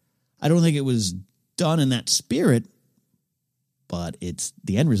 I don't think it was done in that spirit, but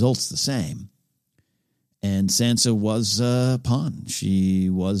the end result's the same. And Sansa was a pawn. She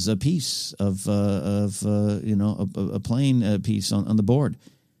was a piece of a playing piece on the board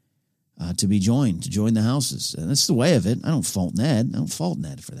to join the houses. And that's the way of it. I don't fault Ned. I don't fault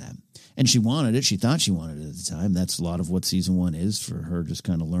Ned for that. And she wanted it. She thought she wanted it at the time. That's a lot of what season 1 is for her, just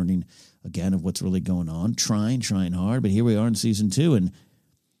kind of learning again of what's really going on, trying hard. But here we are in season 2, and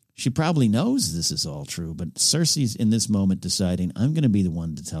she probably knows this is all true. But Cersei's in this moment deciding, I'm going to be the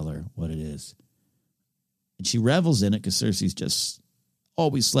one to tell her what it is. And she revels in it because Cersei's just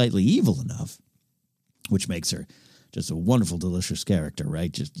always slightly evil enough, which makes her just a wonderful, delicious character,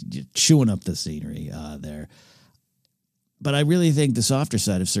 right? Just chewing up the scenery there. But I really think the softer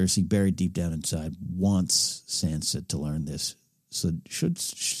side of Cersei, buried deep down inside, wants Sansa to learn this. So should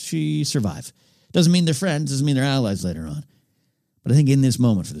she survive? Doesn't mean they're friends, doesn't mean they're allies later on. But I think in this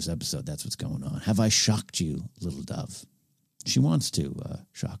moment for this episode, that's what's going on. Have I shocked you, little dove? She wants to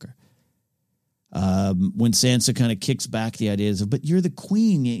shock her. When Sansa kind of kicks back the ideas of, but you're the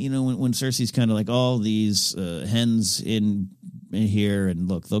queen, when Cersei's kind of like, all these hens in here, and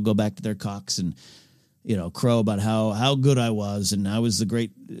look, they'll go back to their cocks and crow about how good I was, and I was the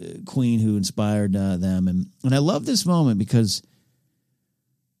great queen who inspired them. And I love this moment because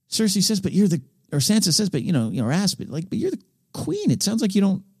Cersei says, Sansa says, but you're the queen. It sounds like you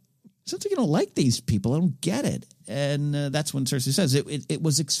don't like these people. I don't get it. And that's when Cersei says, it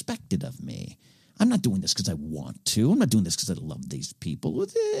was expected of me. I'm not doing this because I want to. I'm not doing this because I love these people.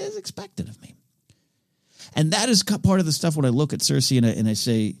 It is expected of me. And that is part of the stuff when I look at Cersei and I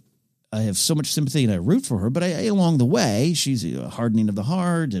say, I have so much sympathy and I root for her, but along the way, she's a hardening of the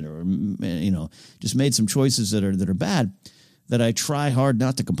heart, or just made some choices that are bad, that I try hard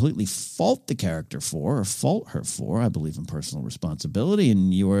not to completely fault the character for or fault her for. I believe in personal responsibility,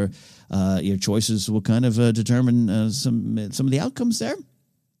 and your choices will kind of determine some of the outcomes there.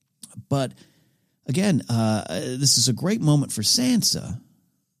 But again, this is a great moment for Sansa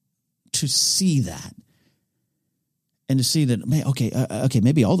to see that. And to see that, okay,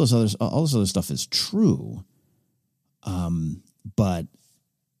 maybe all this other stuff is true, but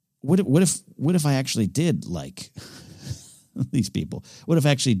what if I actually did like these people? What if I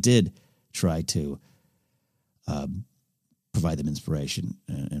actually did try to provide them inspiration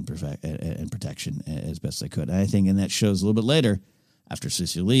and protection as best I could? And I think, and that shows a little bit later after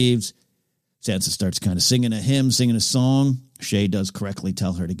Cersei leaves, Sansa starts kind of singing a hymn, singing a song. Shay does correctly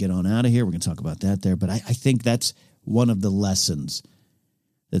tell her to get on out of here. We're going to talk about that there, but I think that's one of the lessons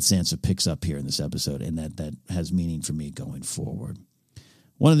that Sansa picks up here in this episode, and that has meaning for me going forward.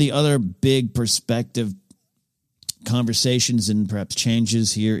 One of the other big perspective conversations and perhaps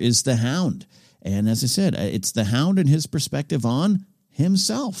changes here is the Hound. And as I said, it's the Hound and his perspective on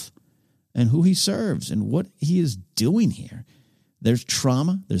himself and who he serves and what he is doing here. There's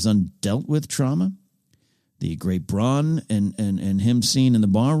trauma. There's undealt with trauma. The great Bronn and him scene in the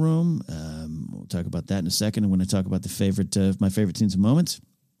bar room. We'll talk about that in a second when I talk about my favorite scenes and moments.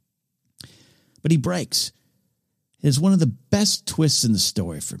 But he breaks. It's one of the best twists in the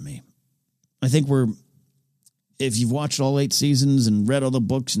story for me. I think if you've watched all 8 seasons and read all the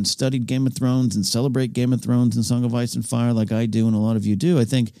books and studied Game of Thrones and celebrate Game of Thrones and Song of Ice and Fire like I do and a lot of you do, I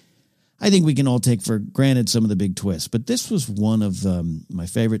think we can all take for granted some of the big twists. But this was one of my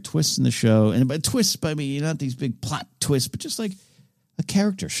favorite twists in the show. And by twists, by me, not these big plot twists, but just like a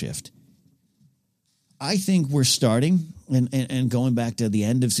character shift. I think we're starting, and going back to the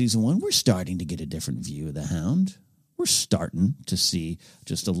end of season 1, we're starting to get a different view of the Hound. We're starting to see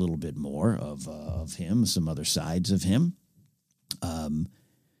just a little bit more of him, some other sides of him. But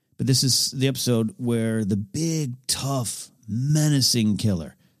this is the episode where the big, tough, menacing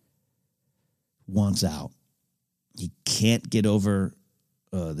killer wants out. He can't get over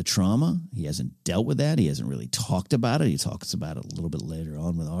the trauma. He hasn't dealt with that. He hasn't really talked about it. He talks about it a little bit later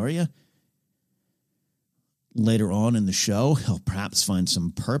on with Arya. Later on in the show, he'll perhaps find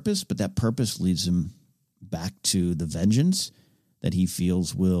some purpose, but that purpose leads him back to the vengeance that he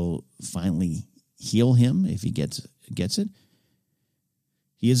feels will finally heal him if he gets it.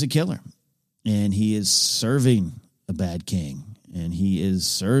 He is a killer, and he is serving a bad king, and he is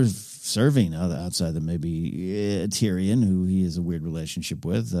serving outside of maybe Tyrion, who he has a weird relationship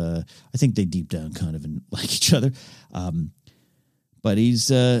with. I think they deep down kind of like each other. But he's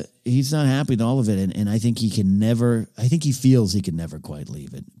not happy with all of it, and I think he feels he can never quite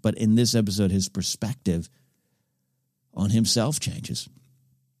leave it. But in this episode, his perspective on himself changes.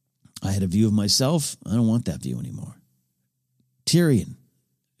 I had a view of myself. I don't want that view anymore. Tyrion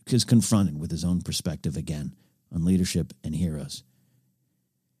is confronted with his own perspective again on leadership and heroes.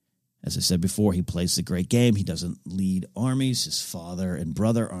 As I said before, he plays the great game. He doesn't lead armies. His father and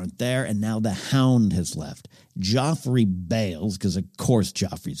brother aren't there, and now the Hound has left. Joffrey bails, because of course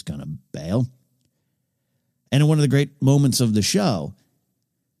Joffrey's going to bail. And in one of the great moments of the show,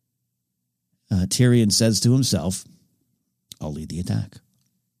 Tyrion says to himself, I'll lead the attack.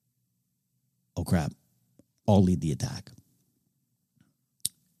 Oh, crap. I'll lead the attack.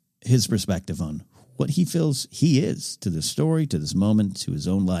 His perspective on what he feels he is to this story, to this moment, to his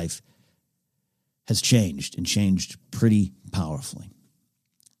own life, has changed, and changed pretty powerfully.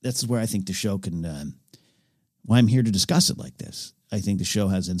 That's where I think the show can, why I'm here to discuss it like this. I think the show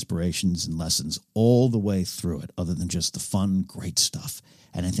has inspirations and lessons all the way through it, other than just the fun, great stuff.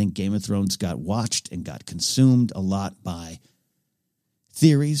 And I think Game of Thrones got watched and got consumed a lot by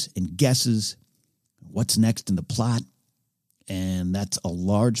theories and guesses, what's next in the plot. And that's a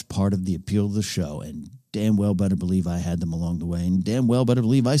large part of the appeal of the show. And damn well better believe I had them along the way. And damn well better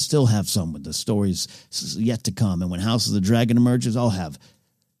believe I still have some with the stories yet to come. And when House of the Dragon emerges, I'll have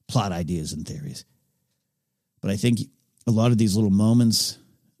plot ideas and theories. But I think a lot of these little moments,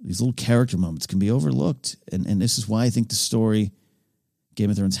 these little character moments, can be overlooked. And this is why I think the story, Game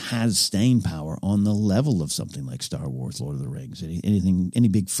of Thrones, has staying power on the level of something like Star Wars, Lord of the Rings, any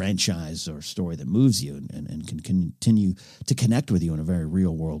big franchise or story that moves you and can continue to connect with you in a very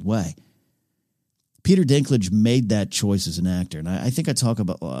real world way. Peter Dinklage made that choice as an actor, and I think I talk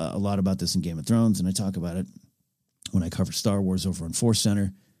about a lot about this in Game of Thrones, and I talk about it when I cover Star Wars over on Force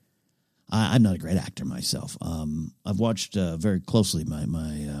Center. I'm not a great actor myself. I've watched very closely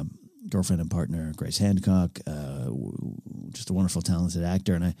my girlfriend and partner, Grace Hancock, just a wonderful, talented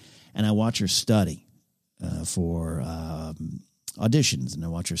actor, and I watch her study for auditions, and I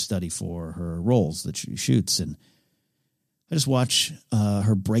watch her study for her roles that she shoots, and I just watch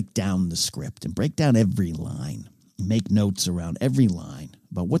her break down the script and break down every line, make notes around every line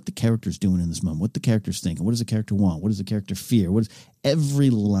about what the character's doing in this moment, what the character's thinking, what does the character want, what does the character fear, every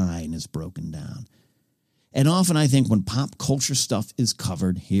line is broken down. And often I think when pop culture stuff is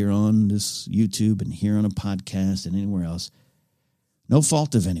covered here on this YouTube and here on a podcast and anywhere else, no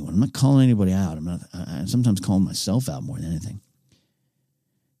fault of anyone. I'm not calling anybody out. I'm sometimes calling myself out more than anything.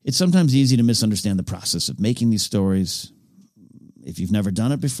 It's sometimes easy to misunderstand the process of making these stories. If you've never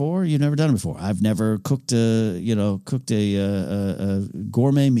done it before, you've never done it before. I've never cooked a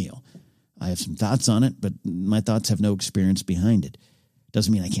gourmet meal. I have some thoughts on it, but my thoughts have no experience behind it.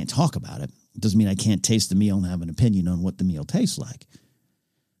 Doesn't mean I can't talk about it. It doesn't mean I can't taste the meal and have an opinion on what the meal tastes like.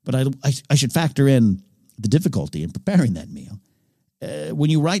 But I should factor in the difficulty in preparing that meal.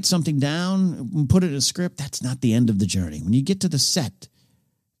 When you write something down and put it in a script, that's not the end of the journey. When you get to the set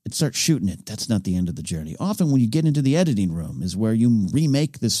and start shooting it, that's not the end of the journey. Often when you get into the editing room is where you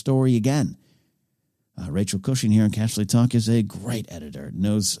remake the story again. Rachel Cushing here on Casually Talk is a great editor,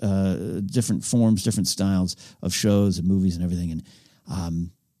 knows different forms, different styles of shows and movies and everything,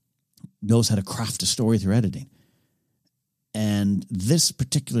 and knows how to craft a story through editing. And this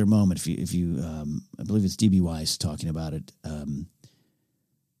particular moment, if you I believe it's D.B. Weiss talking about it,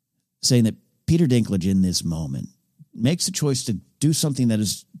 saying that Peter Dinklage in this moment makes the choice to do something that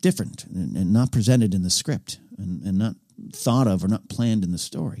is different and not presented in the script and not thought of or not planned in the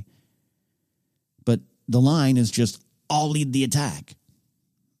story. But the line is just, I'll lead the attack.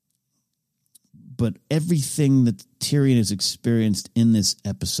 But everything that Tyrion has experienced in this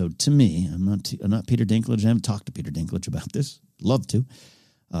episode, to me, I'm not Peter Dinklage. I haven't talked to Peter Dinklage about this. Love to.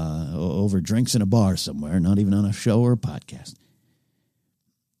 Over drinks in a bar somewhere, not even on a show or a podcast.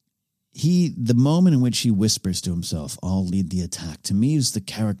 The moment in which he whispers to himself, I'll lead the attack, to me is the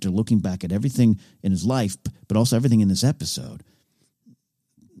character looking back at everything in his life, but also everything in this episode.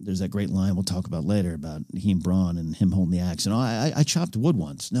 There's that great line we'll talk about later about he and Bronn and him holding the axe. And I chopped wood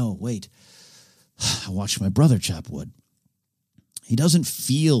once. No, wait. I watched my brother chop wood. He doesn't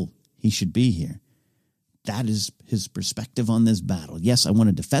feel he should be here. That is his perspective on this battle. Yes, I want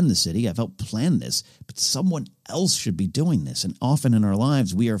to defend the city. I've helped plan this, but someone else should be doing this. And often in our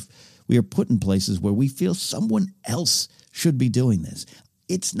lives, we are put in places where we feel someone else should be doing this.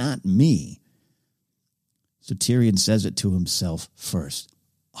 It's not me. So Tyrion says it to himself first.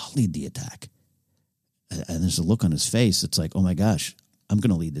 I'll lead the attack. And there's a look on his face. It's like, oh my gosh, I'm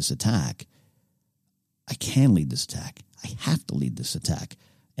going to lead this attack. I can lead this attack. I have to lead this attack.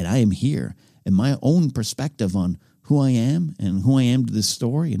 And I am here. And my own perspective on who I am and who I am to this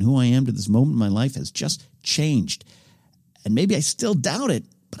story and who I am to this moment in my life has just changed. And maybe I still doubt it,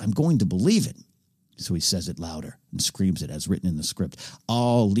 but I'm going to believe it. So he says it louder and screams it as written in the script.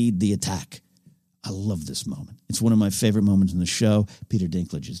 I'll lead the attack. I love this moment. It's one of my favorite moments in the show. Peter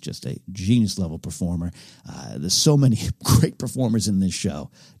Dinklage is just a genius-level performer. There's so many great performers in this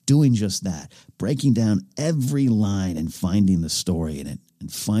show doing just that, breaking down every line and finding the story in it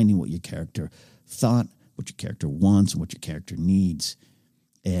and finding what your character thought, what your character wants, and what your character needs.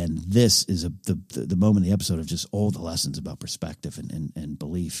 And this is the moment in the episode of just all the lessons about perspective and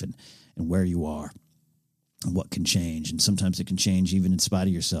belief and where you are and what can change. And sometimes it can change even in spite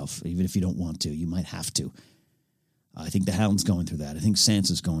of yourself, even if you don't want to. You might have to. I think the Hound's going through that. I think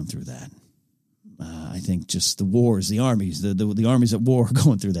Sansa's going through that. I think just the wars, the armies, the armies at war are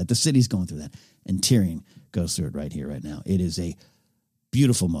going through that. The city's going through that. And Tyrion goes through it right here, right now. It is a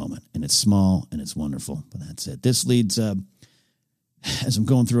beautiful moment, and it's small, and it's wonderful. But that's it. This leads, as I'm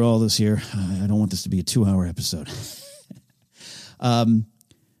going through all this here, I don't want this to be a 2-hour episode.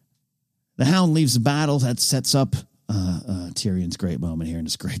 The Hound leaves the battle. That sets up Tyrion's great moment here in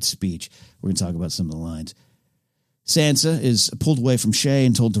his great speech. We're going to talk about some of the lines. Sansa is pulled away from Shae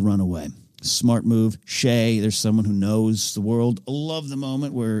and told to run away. Smart move. Shae, there's someone who knows the world. I love the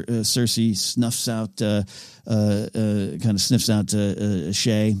moment where Cersei sniffs out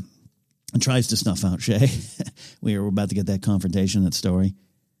Shae and tries to snuff out Shae. We're about to get that confrontation, that story.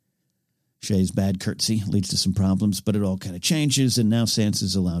 Shae's bad curtsy leads to some problems, but it all kind of changes, and now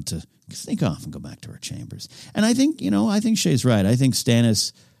Sansa's allowed to sneak off and go back to her chambers. And I think Shae's right. I think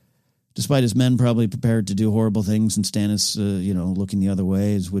Stannis, despite his men probably prepared to do horrible things, and Stannis, looking the other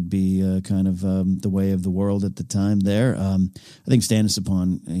ways would be kind of the way of the world at the time there. I think Stannis,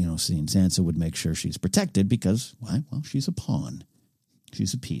 upon, seeing Sansa, would make sure she's protected because, why? Well, she's a pawn.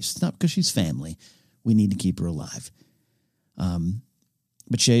 She's a piece. It's not because she's family. We need to keep her alive.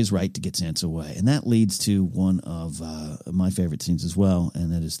 But Shae's right to get Sansa away. And that leads to one of my favorite scenes as well,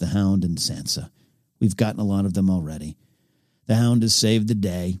 and that is the Hound and Sansa. We've gotten a lot of them already. The Hound has saved the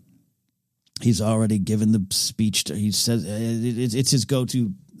day. He's already given the speech. He says it's his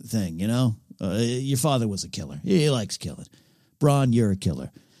go-to thing, your father was a killer. He likes killing. Bronn, you're a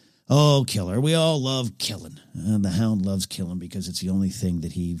killer. Oh, killer. We all love killing. And the Hound loves killing because it's the only thing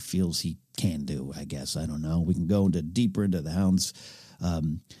that he feels he can do, I guess. I don't know. We can go deeper into the Hound's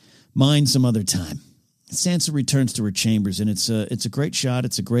mind some other time. Sansa returns to her chambers, and it's a great shot.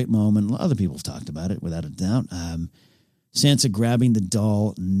 It's a great moment. Other people have talked about it, without a doubt. Sansa grabbing the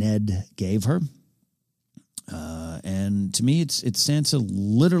doll Ned gave her. And to me, it's Sansa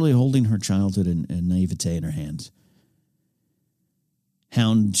literally holding her childhood and naivete in her hands.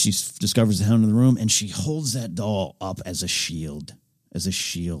 Hound, she discovers the Hound in the room, and she holds that doll up as a shield. As a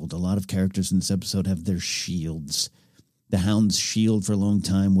shield. A lot of characters in this episode have their shields. The Hound's shield for a long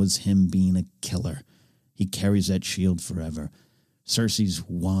time was him being a killer. He carries that shield forever. Cersei's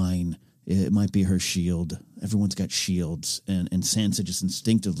wine, it might be her shield. Everyone's got shields. And Sansa just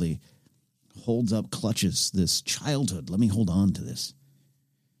instinctively holds up, clutches this childhood. Let me hold on to this.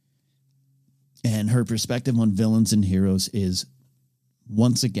 And her perspective on villains and heroes is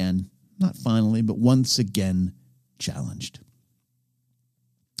once again, not finally, but once again challenged.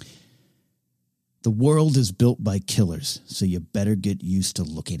 The world is built by killers, so you better get used to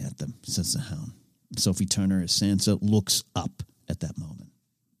looking at them, says the Hound. Sophie Turner as Sansa looks up at that moment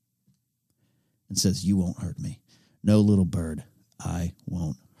and says, you won't hurt me. No, little bird, I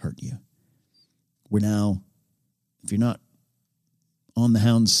won't hurt you. We're now, if you're not on the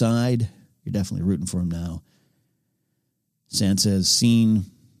Hound's side, you're definitely rooting for him now. Sansa has seen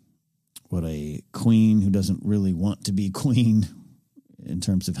what a queen who doesn't really want to be queen in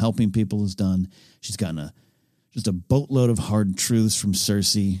terms of helping people has done. She's gotten just a boatload of hard truths from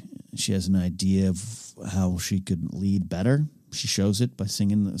Cersei. She has an idea of how she could lead better. She shows it by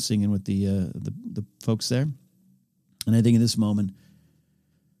singing with the folks there. And I think in this moment,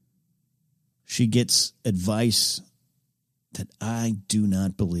 she gets advice that I do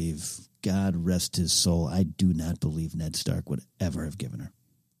not believe, God rest his soul, I do not believe Ned Stark would ever have given her.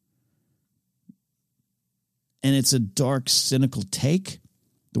 And it's a dark, cynical take.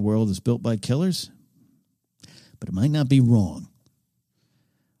 The world is built by killers. But it might not be wrong.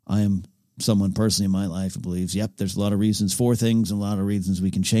 I am someone personally in my life who believes, yep, there's a lot of reasons for things and a lot of reasons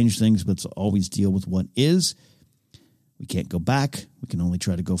we can change things, but let's always deal with what is. We can't go back. We can only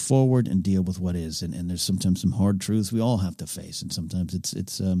try to go forward and deal with what is. And there's sometimes some hard truths we all have to face. And sometimes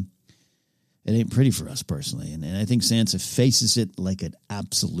it ain't pretty for us personally. And I think Sansa faces it like an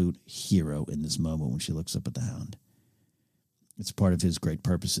absolute hero in this moment when she looks up at the Hound. It's part of his great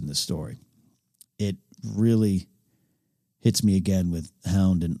purpose in this story. It really hits me again with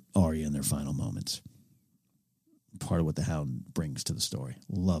Hound and Arya in their final moments. Part of what the Hound brings to the story.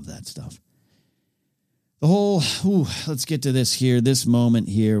 Love that stuff. let's get to this moment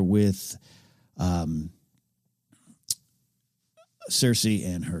here with Cersei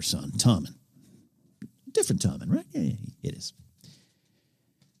and her son, Tommen. Different Tommen, right? Yeah, it is.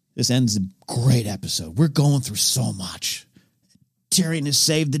 This ends a great episode. We're going through so much. Tyrion has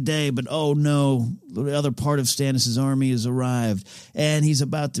saved the day, but oh no, the other part of Stannis' army has arrived, and he's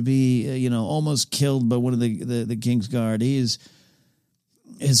about to be, almost killed by one of the King's Guard. His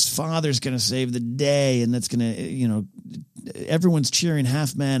father's going to save the day, and that's going to, everyone's cheering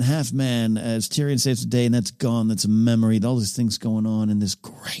half man as Tyrion saves the day, and that's gone. That's a memory. All these things going on in this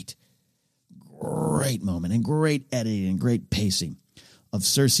great moment, and great editing and great pacing of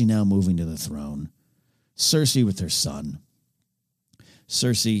Cersei now moving to the throne. Cersei with her son.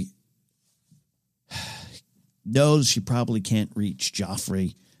 Cersei knows she probably can't reach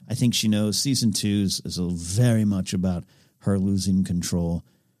Joffrey. I think she knows season 2 is very much about her losing control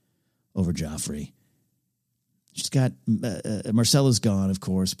over Joffrey. She's got Marcella's gone, of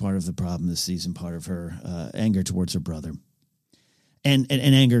course, part of the problem this season, part of her anger towards her brother. And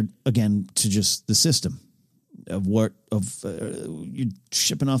anger, again, to just the system of you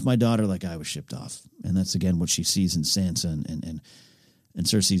shipping off my daughter like I was shipped off. And that's, again, what she sees in Sansa, and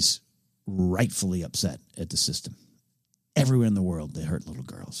Cersei's rightfully upset at the system. Everywhere in the world, they hurt little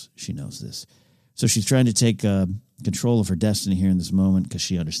girls. She knows this. So she's trying to take control of her destiny here in this moment because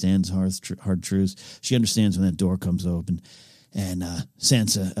she understands hard truths. She understands when that door comes open and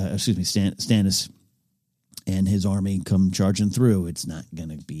Stannis and his army come charging through. It's not going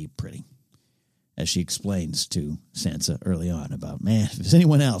to be pretty. As she explains to Sansa early on about, man, if there's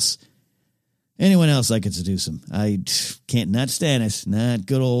anyone else I could seduce him. I can't, not Stannis, not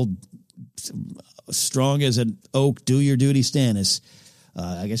good old strong as an oak, do your duty Stannis.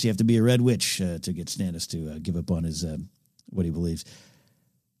 I guess you have to be a red witch to get Stannis to give up on his what he believes.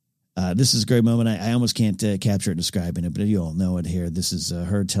 This is a great moment. I almost can't capture it describing it, but you all know it here. This is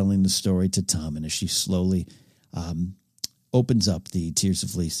her telling the story to Tommen as she slowly opens up the Tears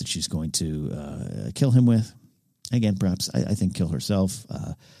of Lys that she's going to kill him with. Again, perhaps I think kill herself.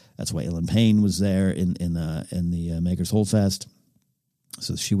 That's why Ilyn Payne was there in the Maker's Holdfast,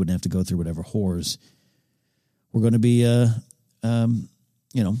 so she wouldn't have to go through whatever horrors we're going to be,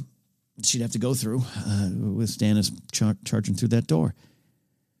 she'd have to go through with Stannis charging through that door.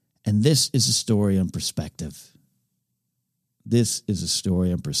 And this is a story on perspective. This is a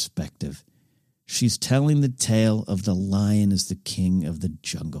story on perspective. She's telling the tale of the lion as the king of the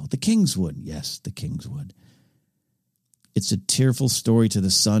jungle. The Kingswood, yes, the Kingswood. It's a tearful story to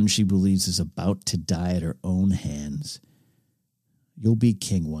the son she believes is about to die at her own hands. You'll be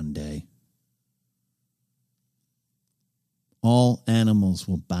king one day. All animals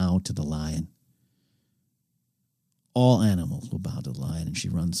will bow to the lion. All animals will bow to the lion, and she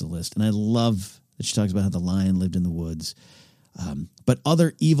runs the list. And I love that she talks about how the lion lived in the woods. But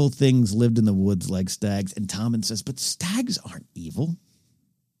other evil things lived in the woods like stags. And Tommen says, but stags aren't evil.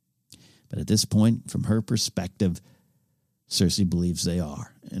 But at this point, from her perspective, Cersei believes they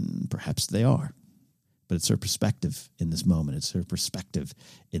are. And perhaps they are. But it's her perspective in this moment. It's her perspective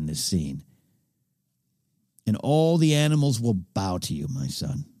in this scene. And all the animals will bow to you, my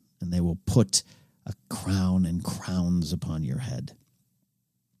son, and they will put a crown and crowns upon your head.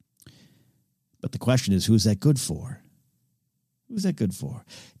 But the question is, who's that good for? Who's that good for?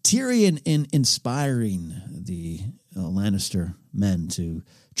 Tyrion, in inspiring the Lannister men to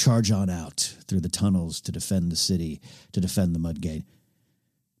charge on out through the tunnels to defend the city, to defend the Mudgate,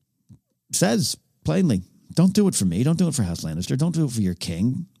 says plainly, don't do it for me. Don't do it for House Lannister. Don't do it for your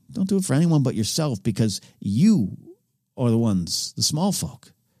king. Don't do it for anyone but yourself, because you are the ones, the small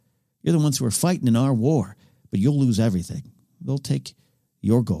folk. You're the ones who are fighting in our war, but you'll lose everything. They'll take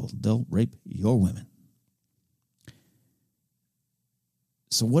your gold. They'll rape your women.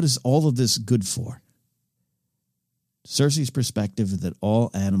 So what is all of this good for? Cersei's perspective is that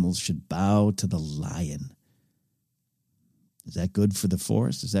all animals should bow to the lion. Is that good for the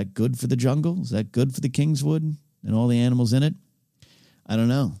forest? Is that good for the jungle? Is that good for the Kingswood and all the animals in it? I don't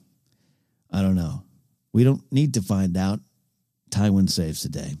know. We don't need to find out. Tywin saves the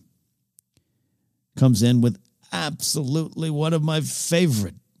day. Comes in with absolutely one of my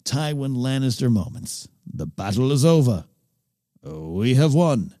favorite Tywin Lannister moments. The battle is over. We have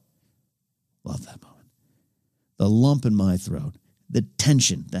won. Love that moment. The lump in my throat, the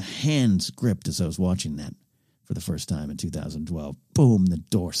tension, the hands gripped as I was watching that for the first time in 2012. Boom, the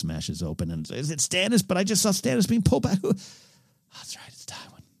door smashes open. And is it Stannis? But I just saw Stannis being pulled back. That's right, it's Tywin.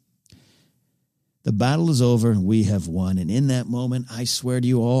 The battle is over and we have won. And in that moment, I swear to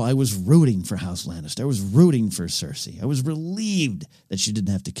you all, I was rooting for House Lannister. I was rooting for Cersei. I was relieved that she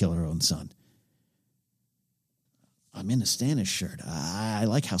didn't have to kill her own son. I'm in a Stannis shirt. I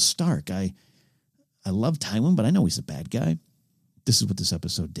like how Stark. I love Tywin, but I know he's a bad guy. This is what this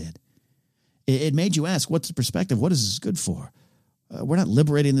episode did. It made you ask, what's the perspective? What is this good for? We're not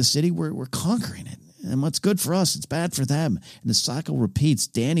liberating the city. We're conquering it. And what's good for us, it's bad for them. And the cycle repeats.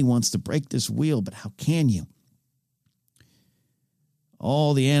 Dany wants to break this wheel, but how can you?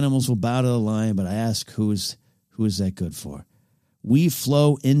 All the animals will bow to the lion, but I ask, who is that good for? We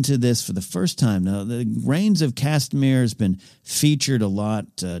flow into this for the first time. Now, the Rains of Castamere has been featured a lot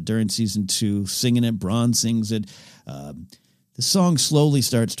during season 2, singing it. Bronn sings it. The song slowly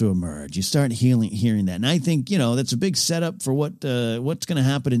starts to emerge. You start hearing that. And I think, that's a big setup for what's going to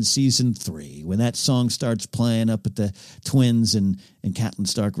happen in season 3 when that song starts playing up at the Twins and Catelyn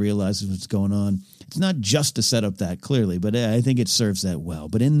Stark realizes what's going on. It's not just to set up that clearly, but I think it serves that well.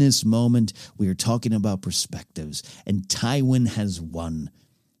 But in this moment, we are talking about perspectives, and Tywin has won.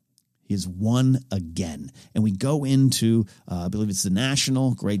 He has won again. And we go into, I believe it's the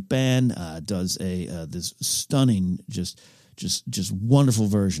National, great band, does this stunning, just wonderful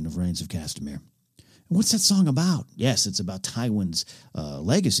version of Rains of Castamere. And what's that song about? Yes, it's about Tywin's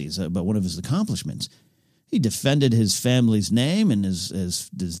legacy. It's about one of his accomplishments. He defended his family's name and his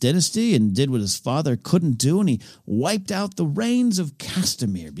dynasty and did what his father couldn't do, and he wiped out the Rains of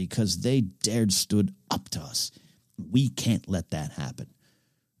Castamere because they stood up to us. We can't let that happen.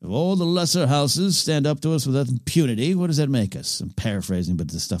 If all the lesser houses stand up to us with impunity, what does that make us? I'm paraphrasing, but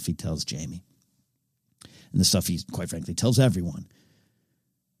the stuff he tells Jaime. And the stuff he, quite frankly, tells everyone.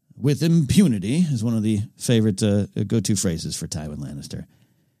 With impunity is one of the favorite go-to phrases for Tywin Lannister.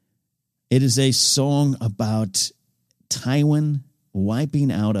 It is a song about Tywin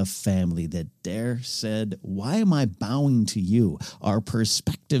wiping out a family that said, why am I bowing to you? Our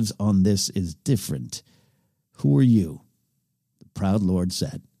perspectives on this is different. Who are you? The proud lord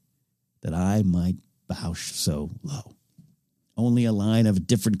said, that I might bow so low. Only a line of a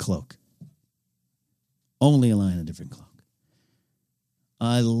different cloak. Only a line of different cloak.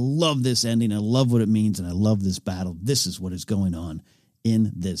 I love this ending. I love what it means, and I love this battle. This is what is going on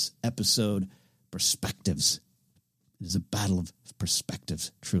in this episode. Perspectives. It is a battle of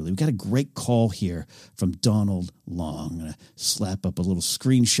perspectives, truly. We've got a great call here from Donald Long. I'm going to slap up a little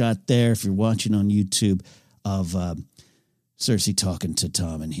screenshot there if you're watching on YouTube of Cersei talking to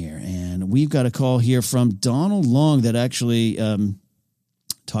Tommen here. And we've got a call here from Donald Long that actually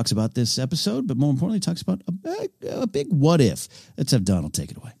talks about this episode, but more importantly, talks about a big what if. Let's have Donald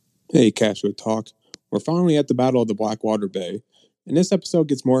take it away. Hey, Cashwood Talk. We're finally at the Battle of the Blackwater Bay, and this episode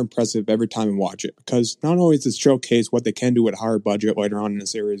gets more impressive every time we watch it, because not only does it showcase what they can do at a higher budget later on in the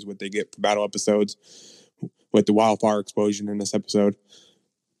series, what they get for battle episodes, with the wildfire explosion in this episode,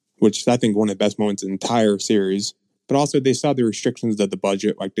 which is, I think, one of the best moments in the entire series, but also they saw the restrictions of the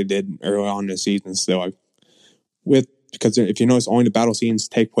budget like they did early on in the season. So, because if you notice, only the battle scenes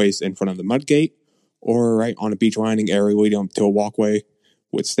take place in front of the Mudgate or right on a beach landing area leading up to a walkway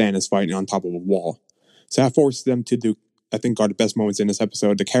with Stannis fighting on top of a wall. So that forces them to do, I think, are the best moments in this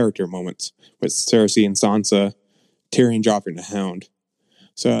episode, the character moments with Cersei and Sansa, Tyrion, Joffrey, and the Hound.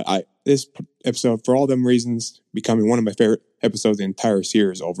 So this episode, for all them reasons, becoming one of my favorite episodes of the entire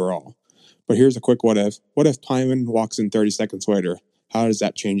series overall. But here's a quick what if. What if Tywin walks in 30 seconds later? How does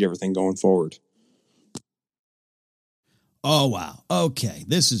that change everything going forward? Oh, wow. Okay,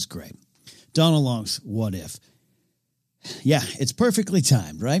 this is great. Donald Long's what if. Yeah, it's perfectly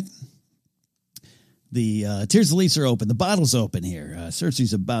timed, right? The Tears of Lys are open. The bottle's open here.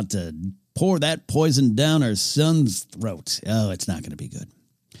 Cersei's about to pour that poison down her son's throat. Oh, it's not going to be good.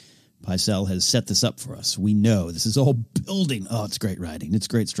 Pycelle has set this up for us. We know this is all building. Oh, it's great writing. It's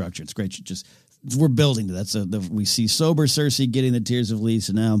great structure. It's great. We're building to that. We see sober Cersei getting the Tears of Lys,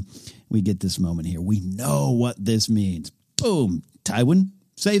 and now we get this moment here. We know what this means. Boom. Tywin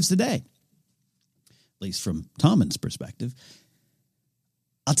saves the day. At least from Tommen's perspective.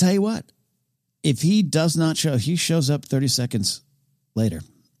 I'll tell you what. If he does not show, he shows up 30 seconds later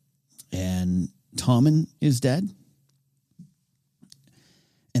and Tommen is dead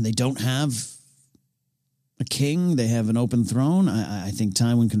and they don't have a king, they have an open throne, I think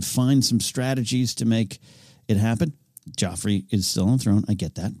Tywin can find some strategies to make it happen. Joffrey is still on the throne. I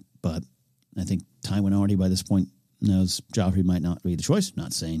get that. But I think Tywin already by this point knows Joffrey might not be the choice.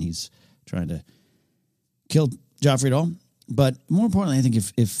 Not saying he's trying to kill Joffrey at all. But more importantly, I think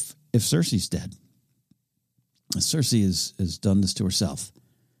if Cersei's dead, Cersei has done this to herself,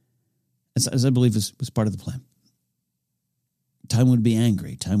 as I believe was part of the plan. Tywin would be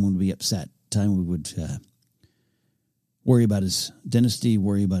angry. Tywin would be upset. Tywin would worry about his dynasty,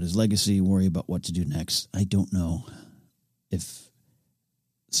 worry about his legacy, worry about what to do next. I don't know if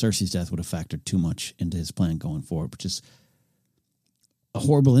Cersei's death would have factored too much into his plan going forward, which is a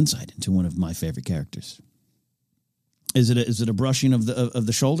horrible insight into one of my favorite characters. Is it a brushing of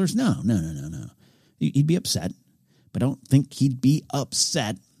the shoulders? No. He'd be upset, but I don't think he'd be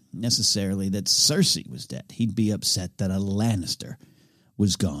upset necessarily that Cersei was dead. He'd be upset that a Lannister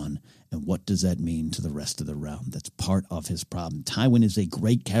was gone. And what does that mean to the rest of the realm? That's part of his problem. Tywin is a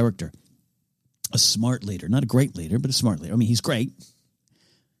great character, a smart leader, not a great leader, but a smart leader. I mean, he's great,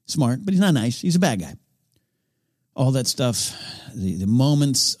 smart, but he's not nice. He's a bad guy. All that stuff, the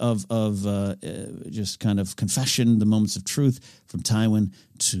moments of just kind of confession, the moments of truth from Tywin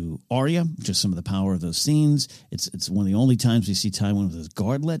to Arya, just some of the power of those scenes. It's one of the only times we see Tywin with his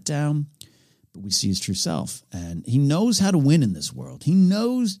guard let down, but we see his true self. And he knows how to win in this world. He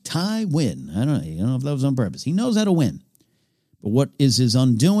knows Tywin. I don't know if that was on purpose. He knows how to win. But what is his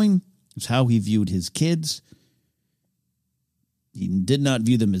undoing is how he viewed his kids. He did not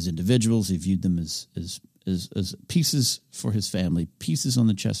view them as individuals. He viewed them as pieces for his family, pieces on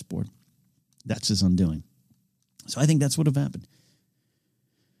the chessboard. That's his undoing. So I think that's what would have happened.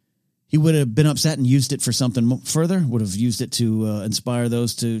 He would have been upset and used it for something further, would have used it to inspire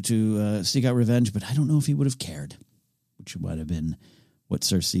those to seek out revenge, but I don't know if he would have cared, which might have been what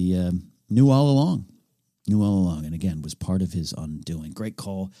Cersei knew all along, and again, was part of his undoing. Great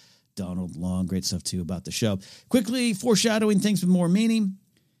call, Donald Long. Great stuff, too, about the show. Quickly, foreshadowing things with more meaning.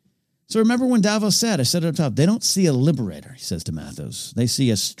 So remember when Davos said, I said it up top, they don't see a liberator, he says to Mathos. They see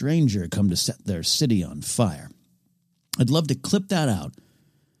a stranger come to set their city on fire. I'd love to clip that out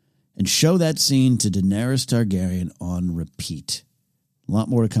and show that scene to Daenerys Targaryen on repeat. A lot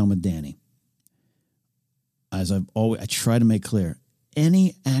more to come with Dany. As I try to make clear,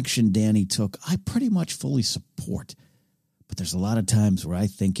 any action Dany took, I pretty much fully support. But there's a lot of times where I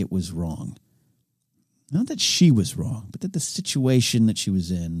think it was wrong. Not that she was wrong, but that the situation that she was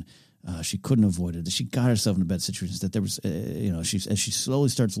in, she couldn't avoid it. That she got herself in a bad situation. That there was, as she slowly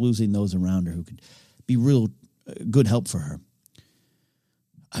starts losing those around her who could be real good help for her.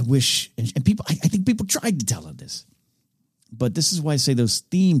 I wish, and people, I think people tried to tell her this, but this is why I say those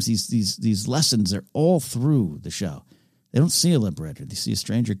themes, these lessons are all through the show. They don't see a liberator; they see a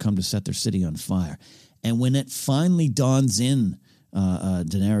stranger come to set their city on fire. And when it finally dawns in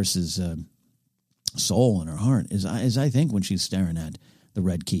Daenerys's soul and her heart, is I think when she's staring at the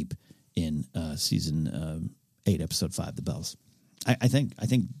Red Keep in season 8, episode 5, The Bells. I think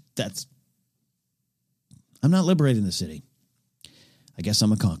that's. I'm not liberating the city. I guess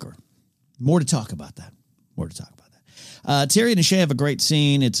I'm a conqueror. More to talk about that. Tyrion and Shay have a great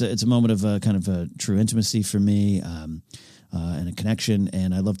scene. It's a moment of kind of a true intimacy for me, and a connection.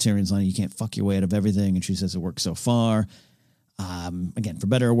 And I love Tyrion's line, "You can't fuck your way out of everything." And she says it works so far. Again, for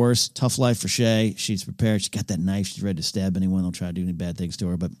better or worse, tough life for Shay. She's prepared. She's got that knife. She's ready to stab anyone who'll try to do any bad things to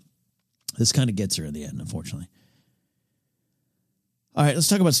her. But this kind of gets her in the end, unfortunately. All right, let's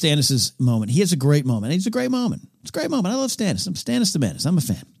talk about Stannis' moment. He has a great moment. It's a great moment. I love Stannis. I'm Stannis the Menace. I'm a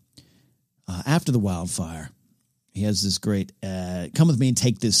fan. After the wildfire, he has this great come with me and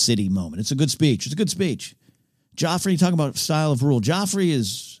take this city moment. It's a good speech. Joffrey, talking about style of rule. Joffrey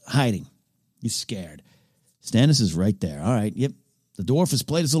is hiding. He's scared. Stannis is right there. All right, yep. The dwarf has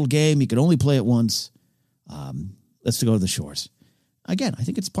played his little game. He could only play it once. Let's go to the shores. Again, I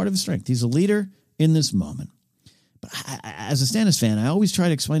think it's part of his strength. He's a leader in this moment. But as a Stannis fan, I always try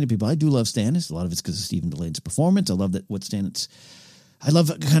to explain to people, I do love Stannis. A lot of it's because of Stephen Delaney's performance. I love I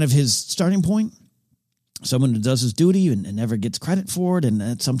love kind of his starting point. Someone who does his duty and never gets credit for it, and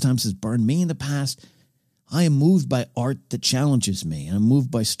that sometimes has burned me in the past. I am moved by art that challenges me, and I'm moved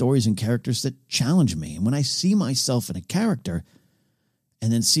by stories and characters that challenge me. And when I see myself in a character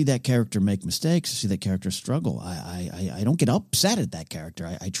and then see that character make mistakes, see that character struggle, I don't get upset at that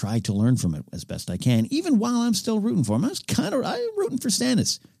character. I try to learn from it as best I can, even while I'm still rooting for him. I'm rooting for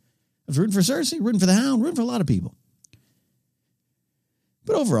Stannis. I was rooting for Cersei, rooting for the Hound, rooting for a lot of people.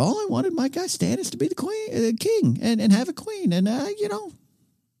 But overall, I wanted my guy Stannis to be the king and have a queen. And, I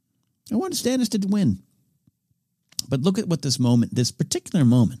wanted Stannis to win. But look at what this particular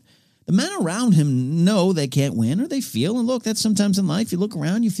moment, the men around him know they can't win, or they feel, and look, that's sometimes in life. You look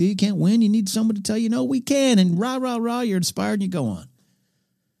around, you feel you can't win. You need someone to tell you, no, we can. And rah, rah, rah, you're inspired and you go on.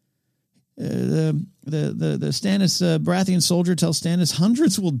 The Stannis Baratheon soldier tells Stannis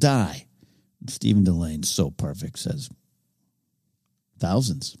hundreds will die. Stephen Delane, so perfect, says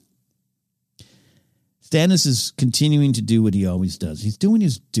thousands. Stannis is continuing to do what he always does. He's doing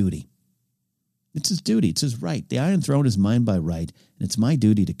his duty. It's his duty. It's his right. The Iron Throne is mine by right, and it's my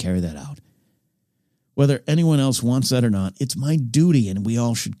duty to carry that out. Whether anyone else wants that or not, it's my duty, and we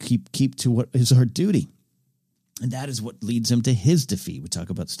all should keep to what is our duty. And that is what leads him to his defeat. We talk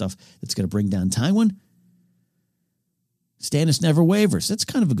about stuff that's going to bring down Tywin. Stannis never wavers. That's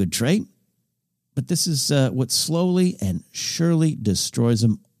kind of a good trait. But this is what slowly and surely destroys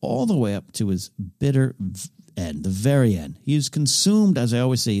him all the way up to his bitter end, the very end. He is consumed, as I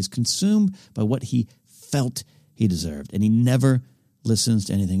always say, he's consumed by what he felt he deserved. And he never listens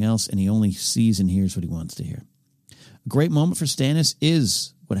to anything else, and he only sees and hears what he wants to hear. A great moment for Stannis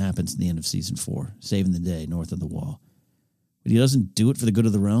is what happens at the end of Season 4, saving the day north of the Wall. But he doesn't do it for the good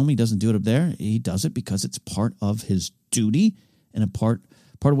of the realm. He doesn't do it up there. He does it because it's part of his duty and a part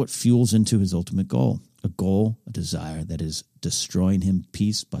of what fuels into his ultimate goal. A goal, a desire that is destroying him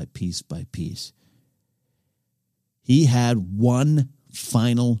piece by piece by piece. He had one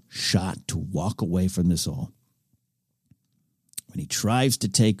final shot to walk away from this all. When he tries to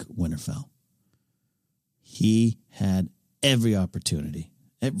take Winterfell, he had every opportunity,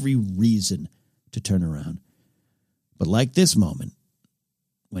 every reason to turn around. But like this moment,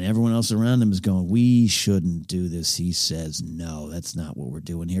 when everyone else around him is going, we shouldn't do this, he says, no, that's not what we're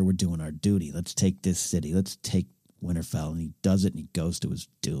doing here. We're doing our duty. Let's take this city. Let's take Winterfell. And he does it, and he goes to his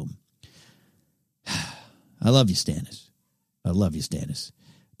doom. I love you, Stannis. I love you, Stannis.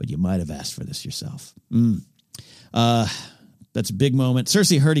 But you might have asked for this yourself. That's a big moment.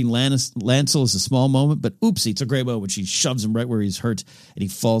 Cersei hurting Lancel is a small moment, but oopsie, it's a great moment when she shoves him right where he's hurt and he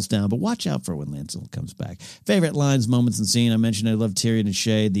falls down. But watch out for when Lancel comes back. Favorite lines, moments, and scene. I mentioned I love Tyrion and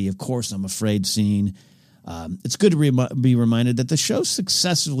Shae. The "Of course I'm afraid" scene. It's good to be reminded that the show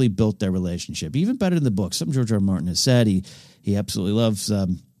successfully built their relationship, even better than the book. Something George R. R. Martin has said. He absolutely loves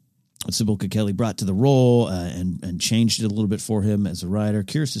what Sybil Kelly brought to the role and changed it a little bit for him as a writer.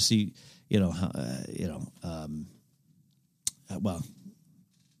 Curious to see, well,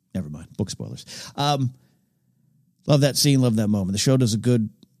 never mind. Book spoilers. Love that scene. Love that moment. The show does a good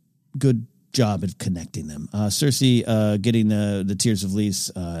job of connecting them. Cersei getting the Tears of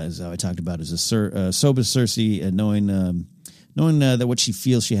Lys, as I talked about, is a sober Cersei, and knowing that what she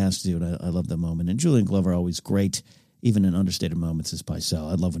feels she has to do. And I love that moment. And Julian Glover, always great, even in understated moments, as Pycelle.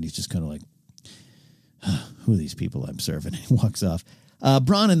 I love when he's just kind of like, who are these people I'm serving? And he walks off.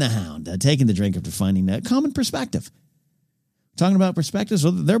 Bronn and the Hound, taking the drink after finding a common perspective. Talking about perspectives,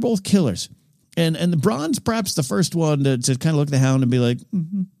 well, they're both killers. And the Bronn's perhaps the first one to kind of look at the Hound and be like,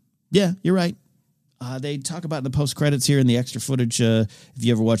 yeah, you're right. They talk about in the post-credits here in the extra footage, if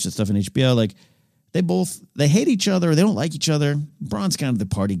you ever watch that stuff in HBO, like they hate each other, they don't like each other. Bronn's kind of the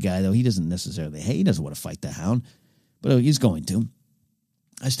party guy, though. He doesn't necessarily hate, he doesn't want to fight the Hound, but he's going to.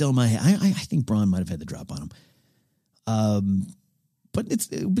 I think Bronn might have had the drop on him. But it's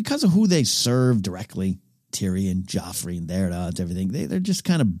because of who they serve directly. Tyrion, Joffrey, and their odds, everything. They're just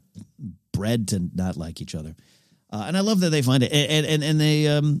kind of bred to not like each other. And I love that they find it. And they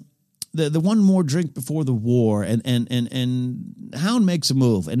the one more drink before the war, and Hound makes a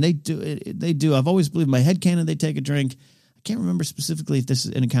move, and they do. I've always believed, my headcanon, they take a drink. I can't remember specifically if this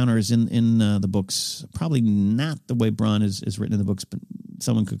encounter is in the books. Probably not the way Bronn is written in the books, but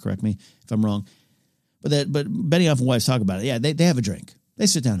someone could correct me if I'm wrong. But Benioff and wives talk about it. Yeah, they have a drink. They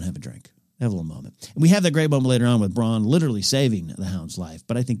sit down and have a drink. Have a little moment. And we have that great moment later on with Bronn literally saving the Hound's life,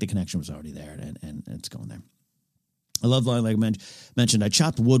 but I think the connection was already there, and it's going there. I love line like I mentioned. I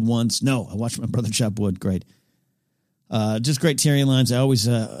chopped wood once. No, I watched my brother chop wood. Great. Just great Tyrion lines.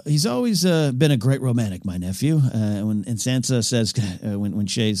 He's always been a great romantic, my nephew. And Sansa says, when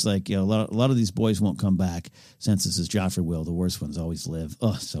Shae's like, a lot of these boys won't come back. Sansa says, Joffrey will. The worst ones always live.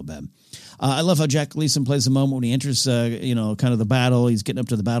 Oh, so bad. I love how Jack Gleeson plays the moment when he enters, kind of the battle. He's getting up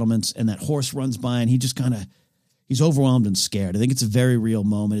to the battlements, and that horse runs by, and he just kind of, he's overwhelmed and scared. I think it's a very real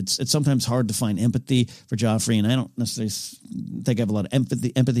moment. It's sometimes hard to find empathy for Joffrey, and I don't necessarily think I have a lot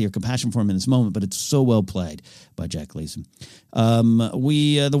of empathy or compassion for him in this moment, but it's so well played by Jack Gleeson.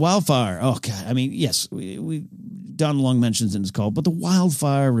 The wildfire. Oh, God. I mean, yes, we Don Long mentions in his call, but the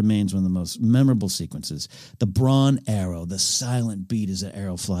wildfire remains one of the most memorable sequences. The Bronn arrow, the silent beat as the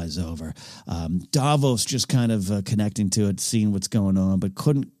arrow flies over. Davos just kind of connecting to it, seeing what's going on, but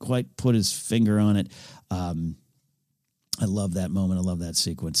couldn't quite put his finger on it. I love that moment. I love that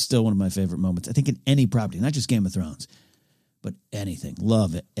sequence. Still one of my favorite moments, I think, in any property, not just Game of Thrones, but anything.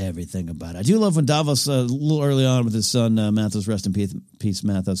 Love it, everything about it. I do love when Davos, a little early on with his son, Mathos, rest in peace,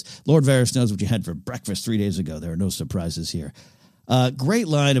 Mathos. Lord Varys knows what you had for breakfast 3 days ago. There are no surprises here. Great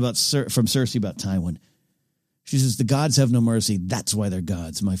line from Cersei about Tywin. She says, the gods have no mercy. That's why they're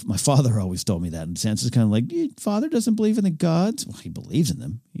gods. My father always told me that. And Sansa's kind of like, your father doesn't believe in the gods? Well, he believes in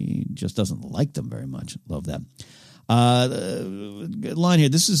them. He just doesn't like them very much. Love that. Line here.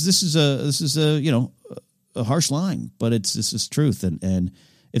 This is a harsh line, but this is truth, and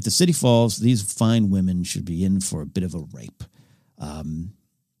if the city falls, these fine women should be in for a bit of a rape.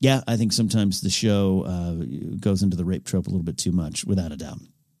 Yeah, I think sometimes the show goes into the rape trope a little bit too much, without a doubt.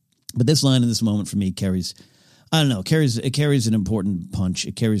 But this line in this moment for me carries an important punch.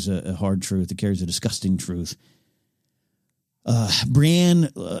 It carries a hard truth. It carries a disgusting truth. Brienne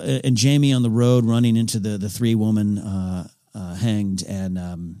and Jamie on the road running into the three woman hanged,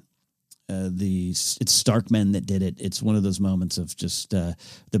 and it's Starkmen that did it. It's one of those moments of just the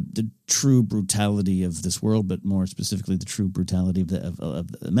true brutality of this world, but more specifically the true brutality of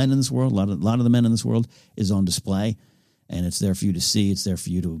the men in this world. A lot of the men in this world is on display, and it's there for you to see. It's there for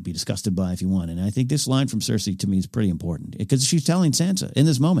you to be disgusted by if you want. And I think this line from Cersei to me is pretty important because she's telling Sansa in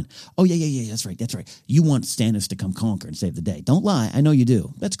this moment, "Oh yeah, that's right. You want Stannis to come conquer and save the day. Don't lie. I know you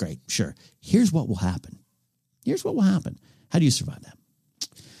do. That's great. Sure. Here's what will happen. How do you survive that?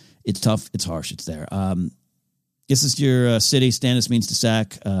 It's tough. It's harsh. It's there. This is your city. Stannis means to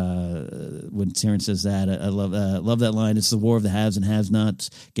sack. When Tyrion says that, I love that line. It's the war of the haves and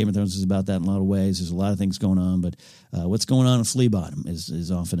have-nots. Game of Thrones is about that in a lot of ways. There's a lot of things going on, but what's going on in Flea Bottom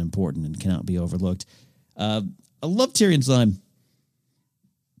is often important and cannot be overlooked. I love Tyrion's line.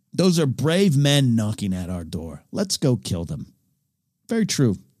 Those are brave men knocking at our door. Let's go kill them. Very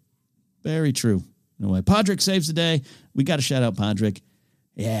true. Very true. Anyway, Podrick saves the day. We got to shout out Podrick.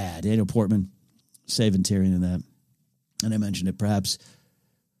 Yeah, Daniel Portman saving Tyrion in that. And I mentioned it, perhaps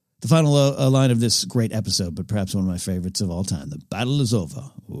the final line of this great episode, but perhaps one of my favorites of all time. The battle is over.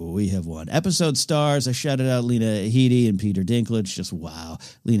 We have won. Episode stars, I shouted out Lena Headey and Peter Dinklage. Just wow.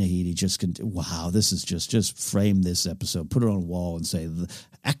 Lena Headey, wow, this is just frame this episode. Put it on a wall and say, the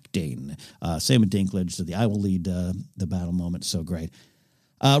acting. Same with Dinklage. So the I will lead the battle moment. So great.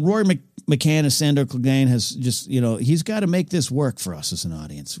 Rory McCann as Sandor Clegane has just, he's got to make this work for us as an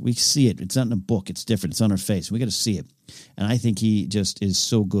audience. We see it. It's not in a book. It's different. It's on our face. We got to see it. And I think he just is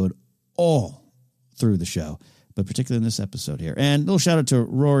so good all through the show, but particularly in this episode here. And a little shout out to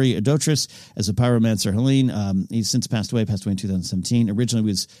Rory Adotris as a pyromancer Helene. He's since passed away in 2017. Originally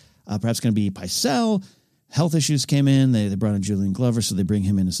was perhaps going to be Pycelle. Health issues came in. They brought in Julian Glover, so they bring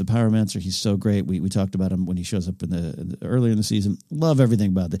him in as the pyromancer. He's so great. We talked about him when he shows up earlier in the season. Love everything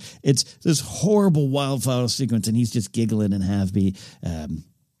about it. It's this horrible wildfire sequence, and he's just giggling and happy.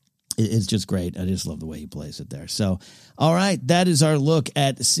 It's just great. I just love the way he plays it there. So, all right, that is our look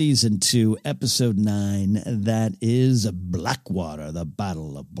at Season 2, Episode 9. That is Blackwater, the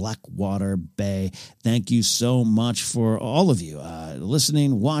Battle of Blackwater Bay. Thank you so much for all of you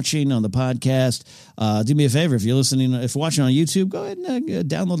listening, watching on the podcast. Do me a favor, if you're watching on YouTube, go ahead and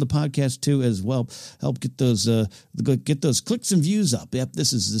download the podcast too as well. Help get those clicks and views up. Yep,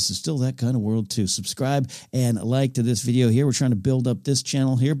 this is still that kind of world too. Subscribe and like to this video here. We're trying to build up this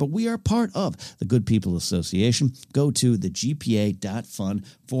channel here, but we are part of the Good People Association. Go to thegpa.fund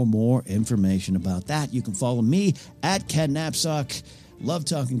for more information about that. You can follow me at Ken Knapsack. Love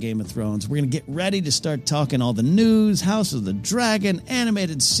talking Game of Thrones. We're going to get ready to start talking all the news, House of the Dragon,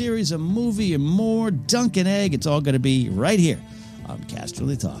 animated series, a movie, and more. Dunk and Egg. It's all going to be right here on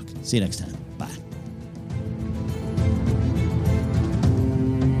Casterly Talk. See you next time. Bye.